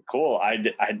 cool.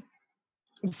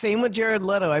 Same with Jared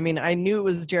Leto. I mean, I knew it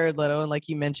was Jared Leto, and like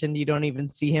you mentioned, you don't even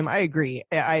see him. I agree.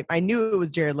 I knew it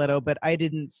was Jared Leto, but I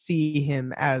didn't see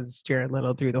him as Jared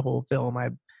Leto through the whole film.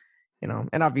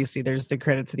 And obviously there's the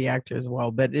credit to the actor as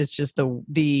well, but it's just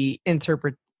the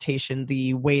interpretation,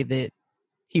 the way that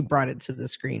he brought it to the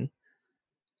screen.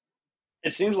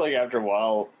 It seems like after a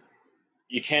while,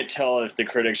 you can't tell if the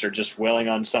critics are just wailing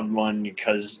on someone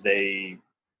because they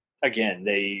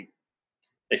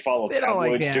follow They don't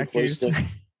like tabloids the too actors. closely.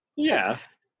 Yeah.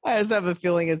 I just have a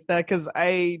feeling it's that because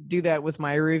I do that with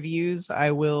my reviews.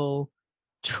 I will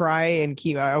try and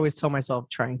I always tell myself,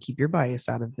 try and keep your bias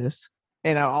out of this.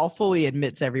 And I'll fully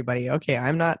admit to everybody, okay,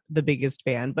 I'm not the biggest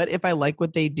fan, but if I like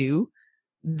what they do,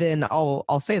 then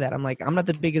I'll say that. I'm like, I'm not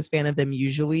the biggest fan of them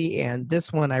usually, and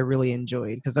this one I really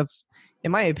enjoyed because that's,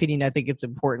 in my opinion, I think it's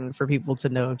important for people to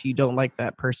know if you don't like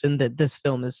that person that this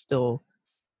film is still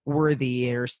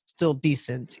worthy or still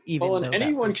decent. Even Well, though and that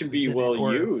anyone can be person's in well it,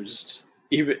 or- used,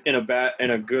 even in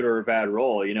a good or a bad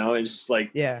role. It's just like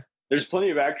Yeah, there's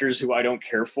plenty of actors who I don't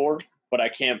care for, but I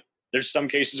can't. There's some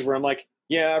cases where I'm like,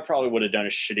 yeah, I probably would have done a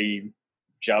shitty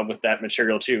job with that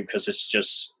material too, because it's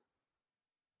just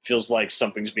feels like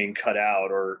something's being cut out.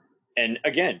 And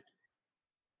again,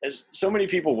 as so many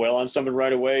people wail on something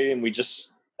right away, and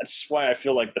that's why I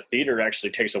feel like the theater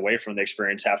actually takes away from the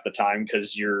experience half the time,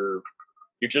 because you're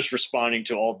just responding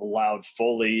to all the loud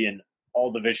Foley and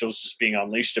all the visuals just being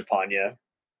unleashed upon you.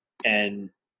 And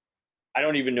I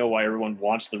don't even know why everyone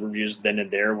wants the reviews then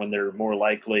and there when they're more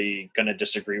likely going to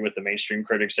disagree with the mainstream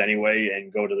critics anyway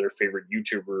and go to their favorite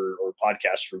YouTuber or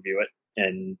podcast review it.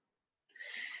 And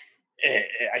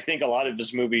I think a lot of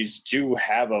his movies do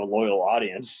have a loyal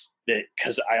audience,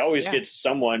 because I always get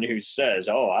someone who says,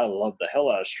 oh, I love the hell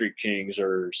out of Street Kings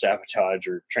or Sabotage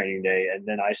or Training Day. And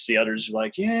then I see others who are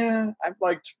like, yeah, I've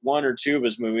liked one or two of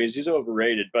his movies. He's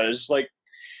overrated. But it's like,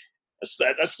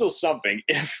 that's still something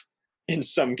if in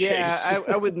some case. Yeah,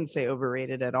 I wouldn't say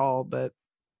overrated at all, but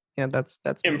that's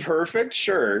imperfect.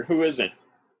 Sure. Who isn't?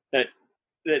 That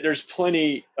there's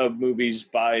plenty of movies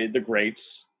by the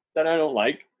greats that I don't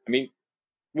like. I mean,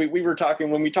 we were talking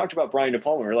when we talked about Brian De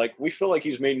Palma. We're like, we feel like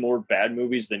he's made more bad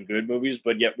movies than good movies,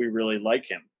 but yet we really like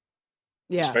him.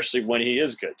 Yeah, especially when he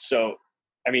is good. So,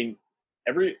 I mean,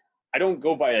 I don't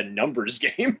go by a numbers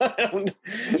game.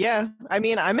 Yeah, I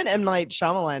mean, I'm an M. Night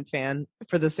Shyamalan fan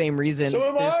for the same reason. So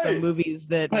am There's I. some movies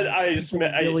that But people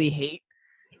really hate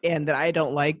and that I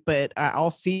don't like, but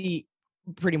I'll see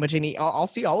pretty much I'll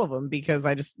see all of them because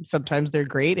sometimes they're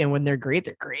great, and when they're great,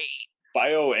 they're great.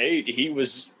 By 08, he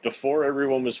was, before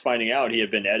everyone was finding out, he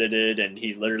had been edited, and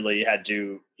he literally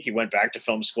he went back to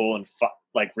film school and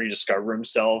rediscover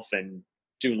himself and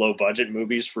do low budget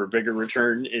movies for a bigger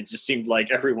return. It just seemed like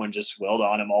everyone just wailed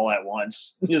on him all at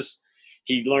once.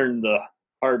 He learned the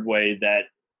hard way that,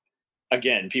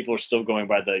 again, people are still going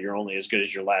by the "you're only as good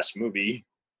as your last movie"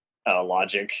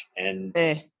 logic. And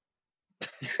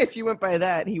if you went by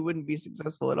that, he wouldn't be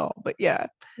successful at all. But yeah,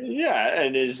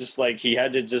 and it's just like he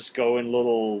had to just go in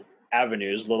little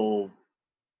avenues,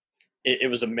 it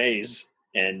was a maze,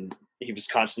 and he was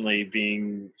constantly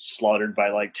being slaughtered by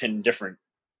like 10 different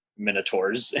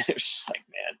minotaurs. And it was just like,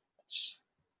 man, it's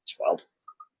wild.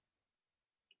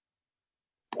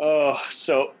 Oh,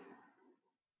 so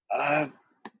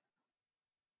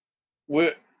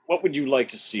what would you like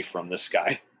to see from this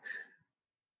guy?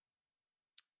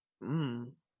 It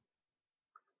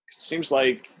seems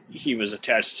like he was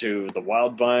attached to the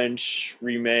Wild Bunch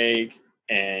remake,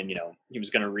 and he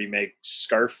was going to remake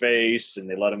Scarface, and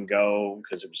they let him go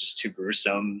because it was just too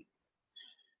gruesome.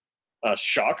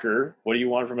 Shocker! What do you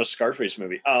want from a Scarface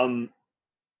movie?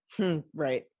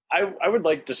 Right. I would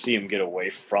like to see him get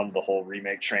away from the whole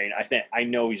remake train. I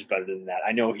know he's better than that.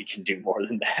 I know he can do more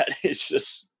than that. It's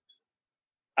just,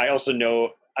 I also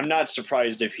know I'm not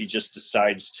surprised if he just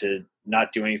decides to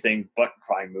not do anything but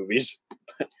crime movies.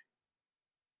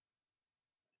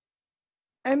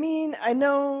 I mean, I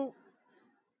know.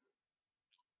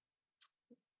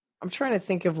 I'm trying to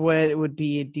think of what it would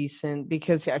be decent,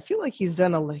 because I feel like he's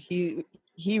done he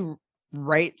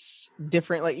writes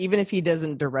different, like even if he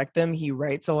doesn't direct them, he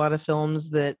writes a lot of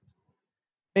films that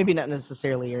maybe not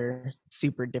necessarily are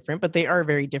super different, but they are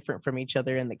very different from each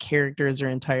other, and the characters are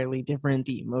entirely different.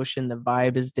 The emotion, the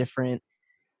vibe is different,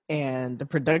 and the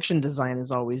production design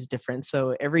is always different.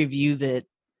 So every view that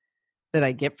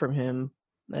I get from him,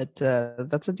 that's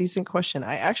a decent question.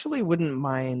 I actually wouldn't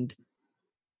mind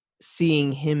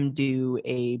seeing him do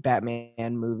a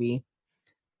Batman movie,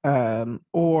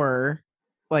 or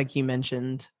like you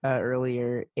mentioned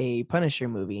earlier, a Punisher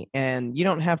movie. And you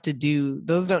don't have to do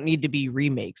those; don't need to be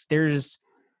remakes. There's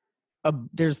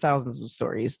thousands of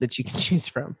stories that you can choose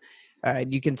from.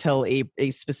 You can tell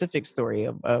a specific story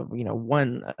of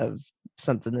one of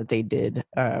something that they did.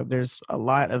 There's a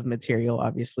lot of material,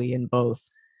 obviously, in both,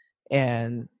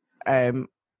 and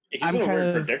He's I'm in a kind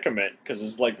weird of predicament because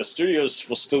it's like the studios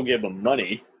will still give him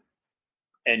money,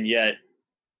 and yet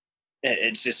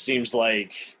it just seems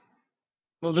like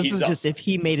well, this is just if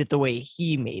he made it the way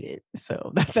he made it.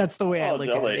 So that's the way I look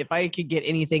at it. If I could get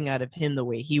anything out of him the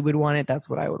way he would want it, that's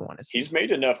what I would want to see. He's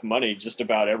made enough money just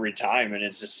about every time, and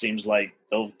it just seems like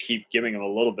they'll keep giving him a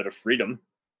little bit of freedom.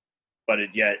 But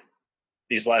yet,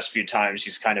 these last few times,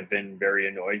 he's kind of been very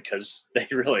annoyed because they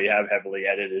really have heavily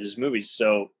edited his movies.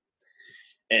 So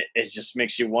it just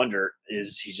makes you wonder,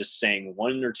 is he just saying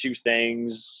one or two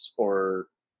things, or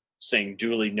saying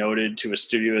duly noted to a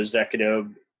studio executive,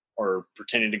 or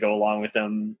pretending to go along with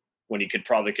them when he could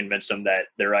probably convince them that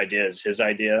their idea is his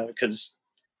idea? Because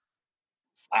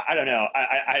I don't know.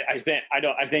 I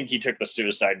think he took the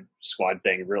Suicide Squad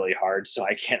thing really hard, so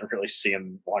I can't really see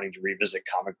him wanting to revisit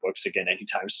comic books again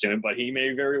anytime soon. But he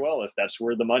may very well, if that's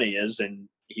where the money is and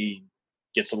he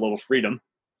gets a little freedom.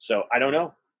 So I don't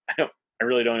know. I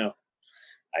really don't know.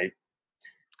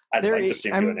 I'd like to see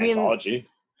him do an anthology.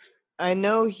 I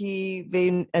know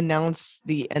they announced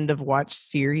the end of Watch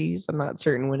series. I'm not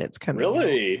certain when it's coming.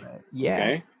 Really? Out, yeah.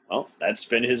 Okay. Well, that's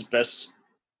been his best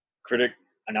critic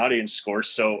and audience score,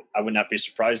 so I would not be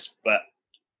surprised. But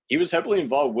he was heavily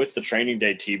involved with the Training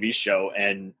Day TV show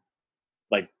and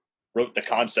like wrote the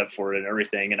concept for it and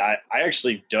everything. And I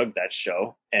actually dug that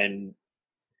show, and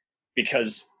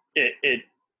because it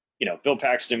Bill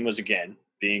Paxton was again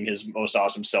being his most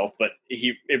awesome self, but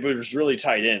it was really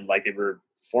tied in. Like they were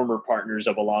former partners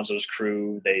of Alonzo's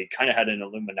crew. They kind of had an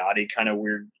Illuminati kind of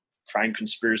weird crime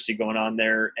conspiracy going on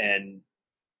there, and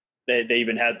they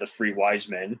even had the Three Wise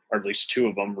Men, or at least two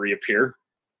of them, reappear,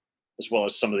 as well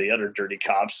as some of the other dirty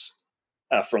cops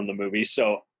from the movie.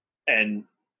 So, and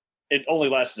it only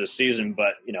lasted a season,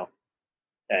 but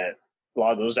a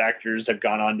lot of those actors have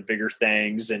gone on to bigger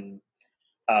things, and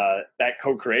that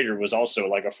co-creator was also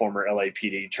like a former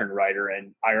LAPD turned writer,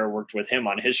 and Ayer worked with him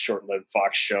on his short-lived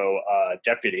Fox show,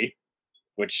 Deputy,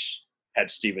 which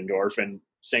had Steven Dorff, and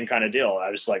same kind of deal. I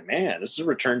was like, man, this is a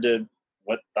return to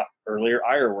what the earlier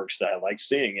Ayer works that I like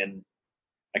seeing. And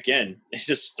again, it's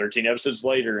just 13 episodes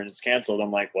later and it's canceled.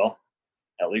 I'm like, well,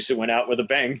 at least it went out with a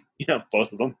bang,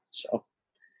 both of them. So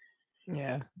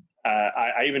yeah.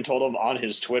 I even told him on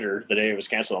his Twitter the day it was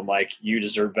canceled, I'm like, you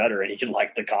deserve better. And he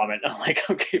liked the comment. I'm like,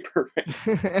 okay, perfect.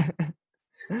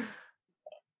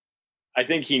 I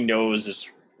think he knows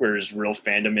where his real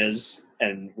fandom is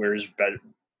and where his bread.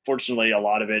 Fortunately, a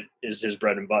lot of it is his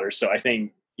bread and butter. So I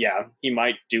think, yeah, he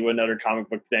might do another comic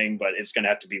book thing, but it's going to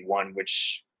have to be one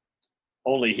which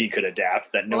only he could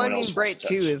adapt. That no one else. Bright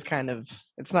 2 is kind of,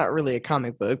 it's not really a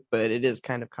comic book, but it is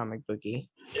kind of comic booky.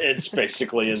 It's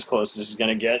basically as close as he's going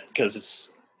to get,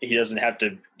 because he doesn't have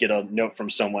to get a note from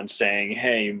someone saying,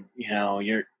 hey,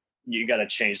 you got to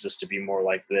change this to be more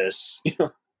like this.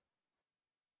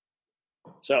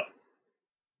 So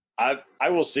I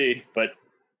will see, but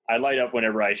I light up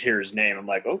whenever I hear his name. I'm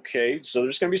like, okay, so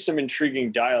there's going to be some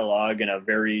intriguing dialogue in a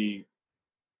very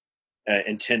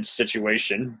intense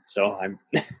situation. So I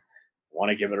want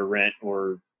to give it a rent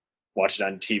or watch it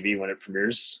on TV when it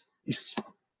premieres.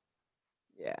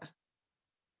 Yeah,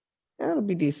 that'll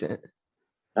be decent.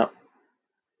 Oh.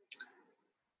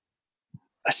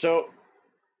 So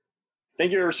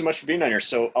thank you ever so much for being on here.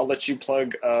 So I'll let you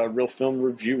plug Real Film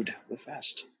Reviewed real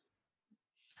fast.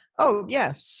 Oh,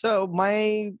 yeah. So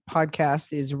my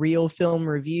podcast is Real Film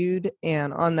Reviewed,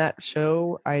 and on that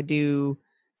show, I do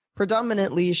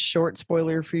predominantly short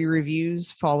spoiler-free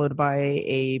reviews followed by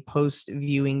a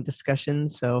post-viewing discussion.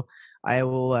 So I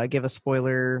will give a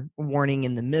spoiler warning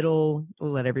in the middle,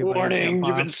 let everybody Warning,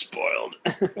 you've been off. spoiled.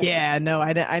 Yeah, no,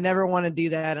 I never want to do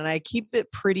that, and I keep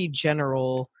it pretty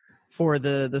general for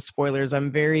the spoilers.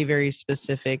 I'm very, very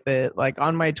specific, that like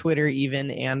on my Twitter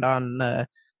even, and on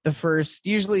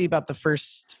usually about the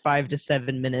first 5 to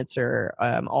 7 minutes are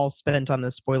all spent on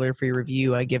the spoiler-free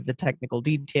review. I give the technical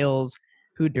details.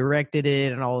 who directed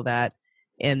it and all of that.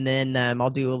 And then I'll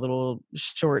do a little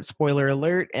short spoiler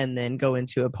alert and then go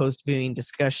into a post-viewing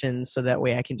discussion so that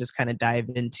way I can just kind of dive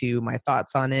into my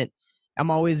thoughts on it. I'm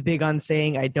always big on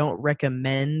saying I don't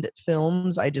recommend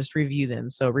films. I just review them.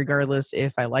 So regardless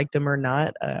if I liked them or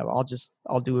not,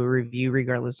 I'll do a review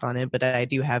regardless on it. But I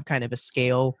do have kind of a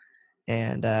scale.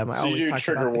 And I So always you do talk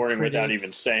trigger about the warning without critics.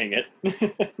 even saying it.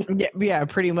 Yeah,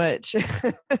 pretty much.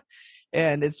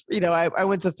 And it's, I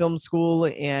went to film school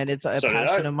and it's a So did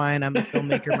passion I. of mine. I'm a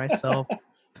filmmaker myself.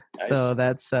 Nice. So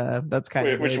that's kind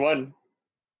Wait, of which it. one?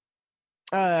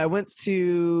 I went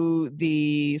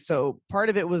to so part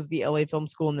of it was the LA Film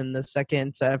School, and then the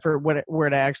second for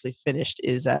where I actually finished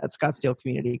is at Scottsdale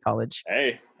Community College.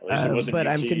 Hey, at least it wasn't But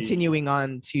UT. I'm continuing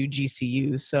on to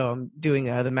GCU, so I'm doing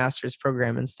the master's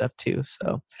program and stuff too.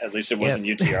 So At least it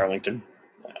wasn't UT Arlington.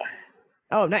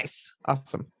 oh, nice,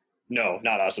 awesome. No,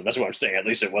 not awesome. That's what I'm saying. At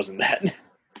least it wasn't that.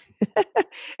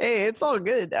 Hey, it's all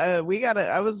good. I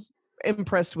was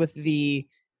impressed with the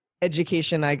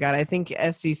education I got. I think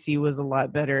SCC was a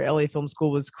lot better. LA Film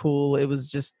School was cool. It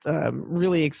was just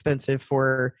really expensive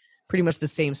for pretty much the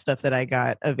same stuff that I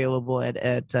got available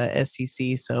at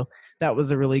SCC. So that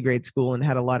was a really great school and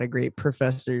had a lot of great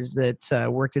professors that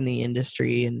worked in the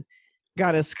industry and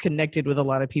got us connected with a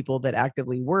lot of people that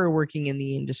actively were working in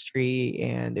the industry.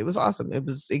 And it was awesome. It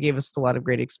gave us a lot of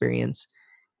great experience.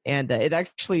 And it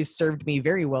actually served me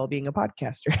very well being a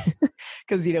podcaster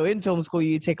because, in film school,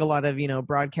 you take a lot of,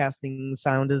 broadcasting,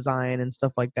 sound design and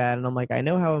stuff like that. And I'm like, I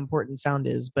know how important sound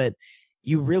is, but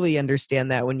you really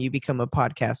understand that when you become a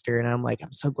podcaster. And I'm like,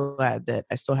 I'm so glad that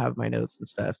I still have my notes and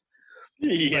stuff.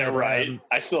 Yeah, But, right.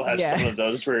 I still have some of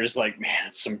those where it's like, man,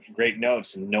 it's some great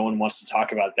notes and no one wants to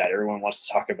talk about that. Everyone wants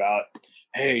to talk about,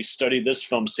 hey, study this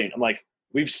film scene. I'm like,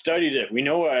 we've studied it. We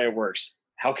know how it works.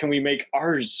 How can we make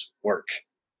ours work?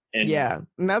 And yeah,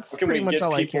 and that's pretty much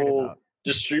all I cared about.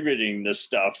 Distributing this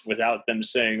stuff without them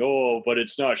saying, oh, but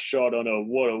it's not shot on a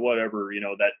whatever,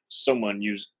 that someone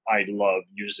I love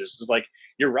uses. It's like,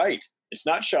 you're right. It's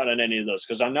not shot on any of those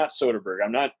because I'm not Soderbergh.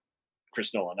 I'm not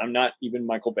Chris Nolan. I'm not even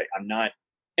Michael Bay. I'm not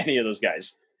any of those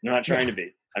guys. I'm not trying to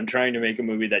be. I'm trying to make a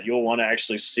movie that you'll want to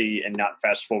actually see and not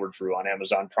fast forward through on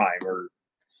Amazon Prime or,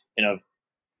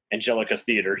 Angelica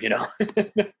Theater,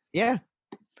 Yeah.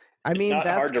 I mean,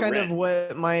 that's kind of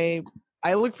what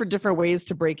I look for different ways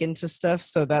to break into stuff.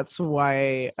 So that's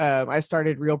why I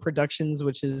started Real Productions,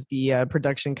 which is the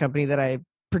production company that I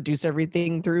produce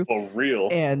everything through. Oh, Real.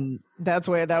 And that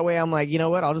way I'm like, you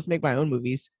know what? I'll just make my own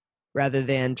movies rather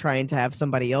than trying to have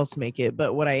somebody else make it.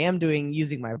 But what I am doing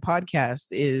using my podcast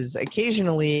is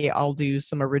occasionally I'll do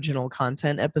some original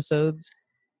content episodes.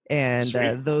 And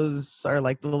those are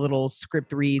like the little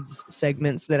script reads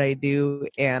segments that I do.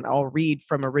 And I'll read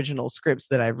from original scripts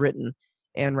that I've written.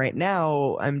 And right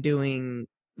now I'm doing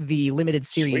the limited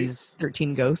series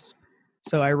 13 Ghosts.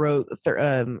 So I wrote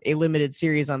a limited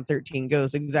series on 13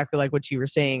 Ghosts, exactly like what you were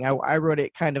saying. I wrote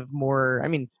it kind of more,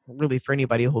 really for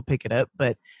anybody who'll pick it up.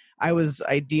 But I was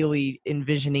ideally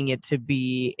envisioning it to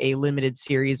be a limited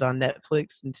series on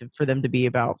Netflix and for them to be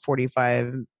about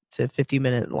 45 to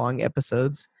 50-minute long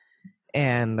episodes.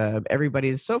 And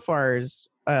everybody's so far is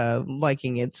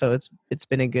liking it, so it's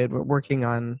been a good. We're working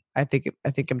on. I think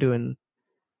I'm doing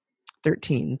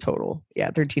 13 total.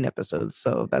 Yeah, 13 episodes.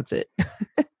 So that's it.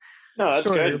 No, that's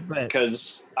Shorter, good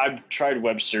because I've tried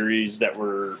web series that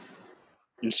were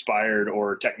inspired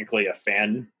or technically a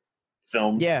fan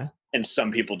film. Yeah, and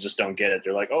some people just don't get it.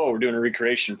 They're like, "Oh, we're doing a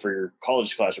recreation for your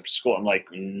college class or school." I'm like,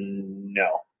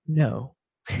 no,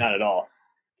 not at all.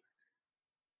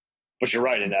 But you're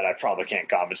right in that I probably can't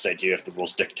compensate you if the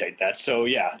rules dictate that. So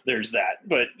yeah, there's that.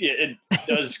 But it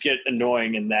does get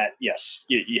annoying in that, yes,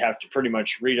 you have to pretty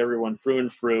much read everyone through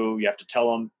and through. You have to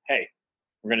tell them, hey,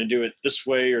 we're going to do it this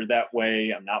way or that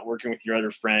way. I'm not working with your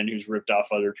other friend who's ripped off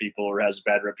other people or has a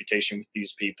bad reputation with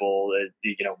these people.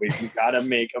 We've got to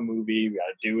make a movie. We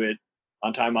got to do it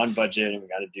on time, on budget, and we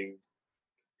got to do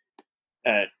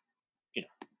that.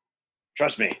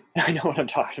 Trust me, I know what I'm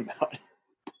talking about.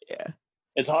 Yeah.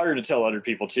 It's harder to tell other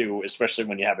people too, especially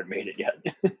when you haven't made it yet.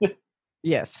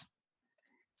 Yes.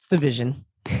 It's the vision.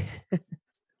 It's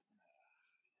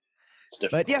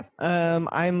different. But yeah,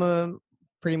 I'm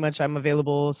pretty much I'm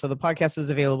available. So the podcast is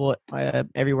available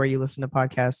everywhere you listen to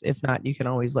podcasts. If not, you can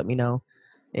always let me know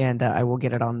and I will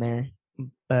get it on there.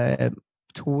 But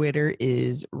Twitter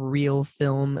is Real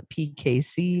Film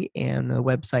PKC and the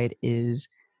website is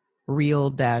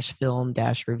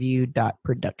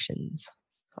real-film-review.productions.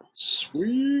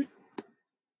 Sweet.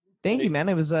 Thank you, man.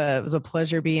 It was a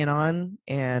pleasure being on,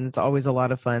 and it's always a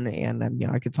lot of fun. And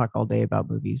I could talk all day about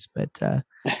movies, but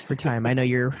for time, I know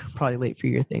you're probably late for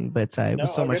your thing, but it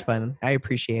was so much fun. I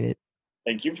appreciate it.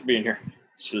 Thank you for being here.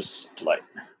 This was a delight.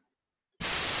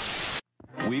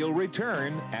 We'll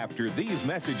return after these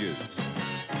messages.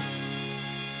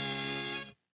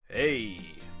 Hey,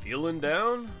 feeling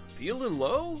down? Feeling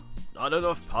low? Not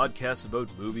enough podcasts about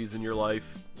movies in your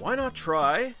life? Why not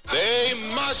try They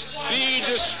must be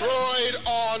destroyed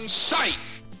on sight.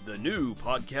 the new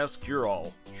Podcast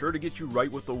Cure-All? Sure to get you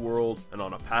right with the world and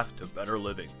on a path to better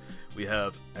living. We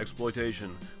have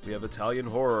exploitation, we have Italian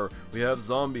horror, we have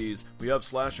zombies, we have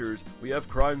slashers, we have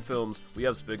crime films, we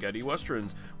have spaghetti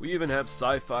westerns, we even have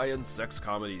sci-fi and sex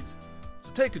comedies.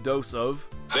 So take a dose of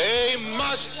They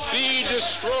must be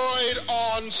destroyed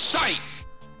on sight.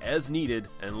 as needed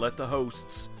and let the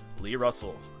hosts, Lee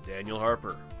Russell, Daniel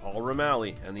Harper, Paul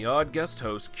Romali, and the odd guest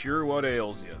host cure what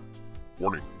ails you.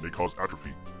 Warning, may cause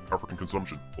atrophy, African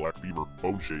consumption, black fever,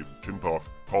 bone shave, chin cough,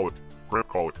 colic, cramp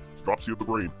colic, dropsy of the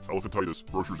brain, elephantitis,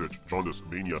 grocer's itch, jaundice,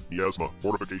 mania, miasma,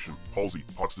 mortification, palsy,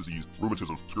 Pott's disease,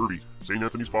 rheumatism, scurvy, St.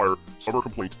 Anthony's fire, summer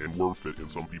complaint, and worm fit in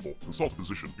some people. Consult a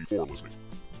physician before listening.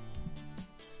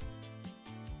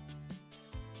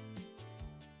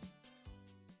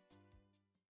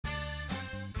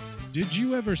 Did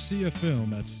you ever see a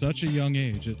film at such a young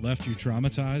age it left you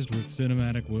traumatized with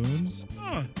cinematic wounds?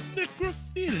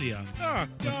 Necrophilia.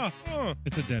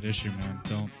 It's a dead issue, man.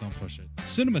 Don't push it.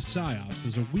 Cinema Psyops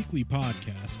is a weekly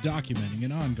podcast documenting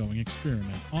an ongoing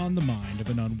experiment on the mind of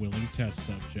an unwilling test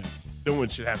subject. No one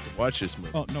should have to watch this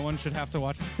movie. Oh, no one should have to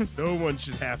watch this? No one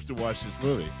should have to watch this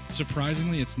movie.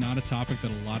 Surprisingly, it's not a topic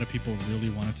that a lot of people really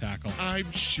want to tackle. I'm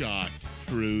shocked,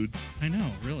 prudes. I know,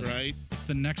 really. Right? It's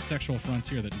the next sexual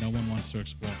frontier that no one wants to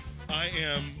explore. I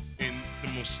am, in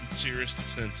the most sincerest of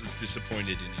senses,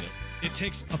 disappointed in you. It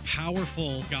takes a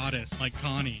powerful goddess like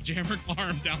Connie, jam her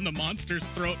arm down the monster's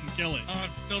throat and kill it. Oh, I'm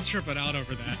still tripping out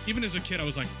over that. Even as a kid, I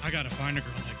was like, I gotta find a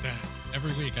girl like that.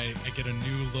 Every week, I get a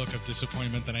new look of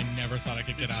disappointment that I never thought I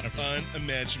could get out of her.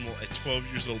 Unimaginable. At 12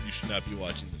 years old, you should not be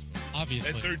watching this movie. Obviously.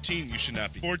 At 13, you should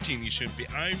not be. 14, you shouldn't be.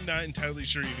 I'm not entirely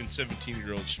sure even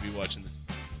 17-year-olds should be watching this.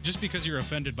 Just because you're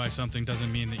offended by something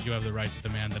doesn't mean that you have the right to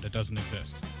demand that it doesn't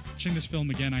exist. Watching this film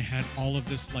again, I had all of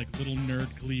this like little nerd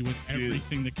glee with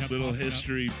everything that kept little popping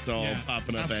history up. all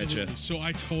popping up absolutely. at you. So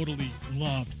I totally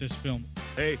loved this film.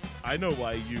 Hey, I know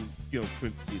why you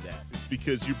couldn't see that. It's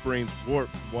because your brain's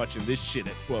warped from watching this shit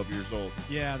at 12 years old.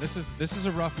 Yeah, this is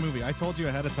a rough movie. I told you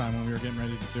ahead of time when we were getting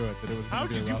ready to do it that it was How going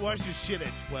to be did a you rough watch one. this shit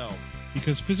at 12?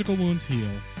 Because physical wounds heal,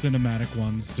 cinematic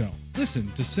ones don't.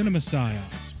 Listen to Cinema Psyops.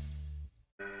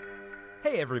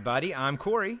 Hey everybody, I'm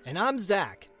Corey. And I'm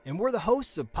Zach, and we're the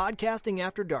hosts of Podcasting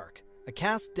After Dark, a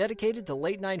cast dedicated to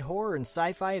late-night horror and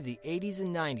sci-fi of the 80s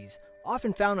and 90s,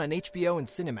 often found on HBO and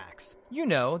Cinemax. You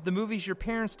know, the movies your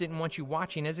parents didn't want you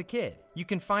watching as a kid. You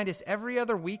can find us every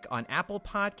other week on Apple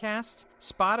Podcasts,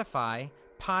 Spotify,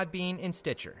 Podbean, and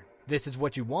Stitcher. This is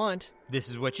what you want. This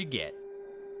is what you get.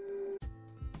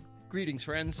 Greetings,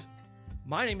 friends.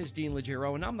 My name is Dean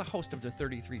Legero, and I'm the host of the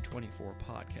 3324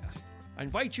 podcast. I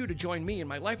invite you to join me and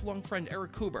my lifelong friend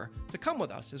Eric Huber to come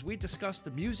with us as we discuss the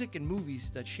music and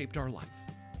movies that shaped our life.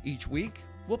 Each week,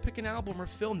 we'll pick an album or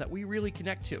film that we really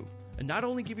connect to, and not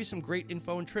only give you some great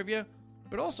info and trivia,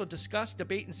 but also discuss,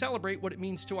 debate, and celebrate what it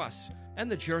means to us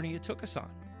and the journey it took us on.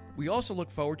 We also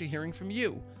look forward to hearing from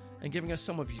you and giving us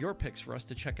some of your picks for us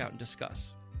to check out and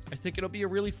discuss. I think it'll be a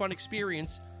really fun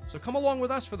experience, so come along with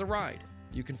us for the ride.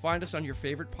 You can find us on your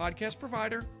favorite podcast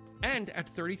provider and at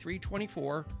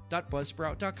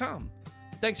 3324.buzzsprout.com.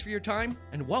 Thanks for your time,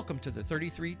 and welcome to the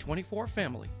 3324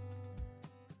 family.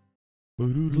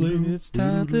 It's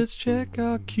time, let's check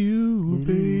our cue,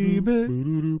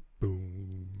 baby.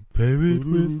 Pair it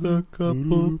with a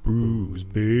couple brews,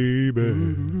 baby.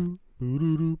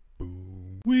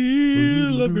 We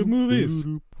love good movies.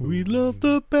 We love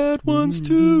the bad ones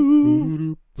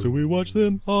too. So we watch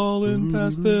them all and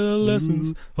pass their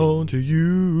lessons on to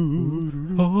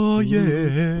you. Oh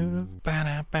yeah.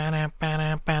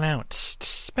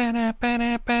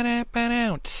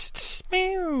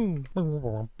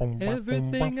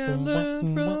 Everything I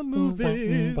learned from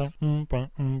movies helps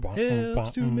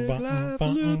to make life a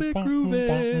little bit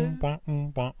groovy.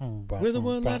 With a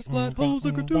one-liner plot holes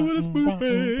and gratuitous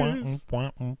movies.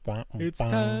 It's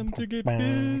time to get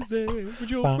busy with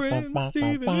your friend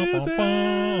Steve and Izzy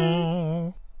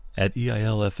at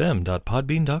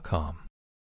eilfm.podbean.com.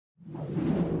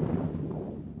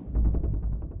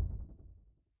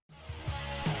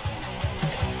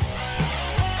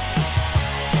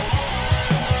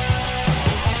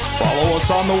 Follow follow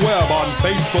us on the web on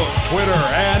Facebook, Twitter,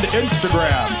 and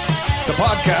Instagram. The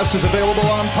podcast is available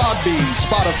on Podbean,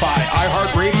 Spotify,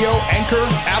 iHeartRadio, Anchor,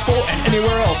 Apple, and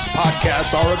anywhere else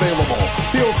podcasts are available.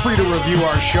 Feel free to review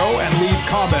our show and leave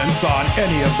comments on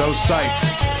any of those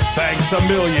sites. Thanks a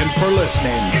million for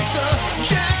listening. It's a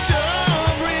jacked up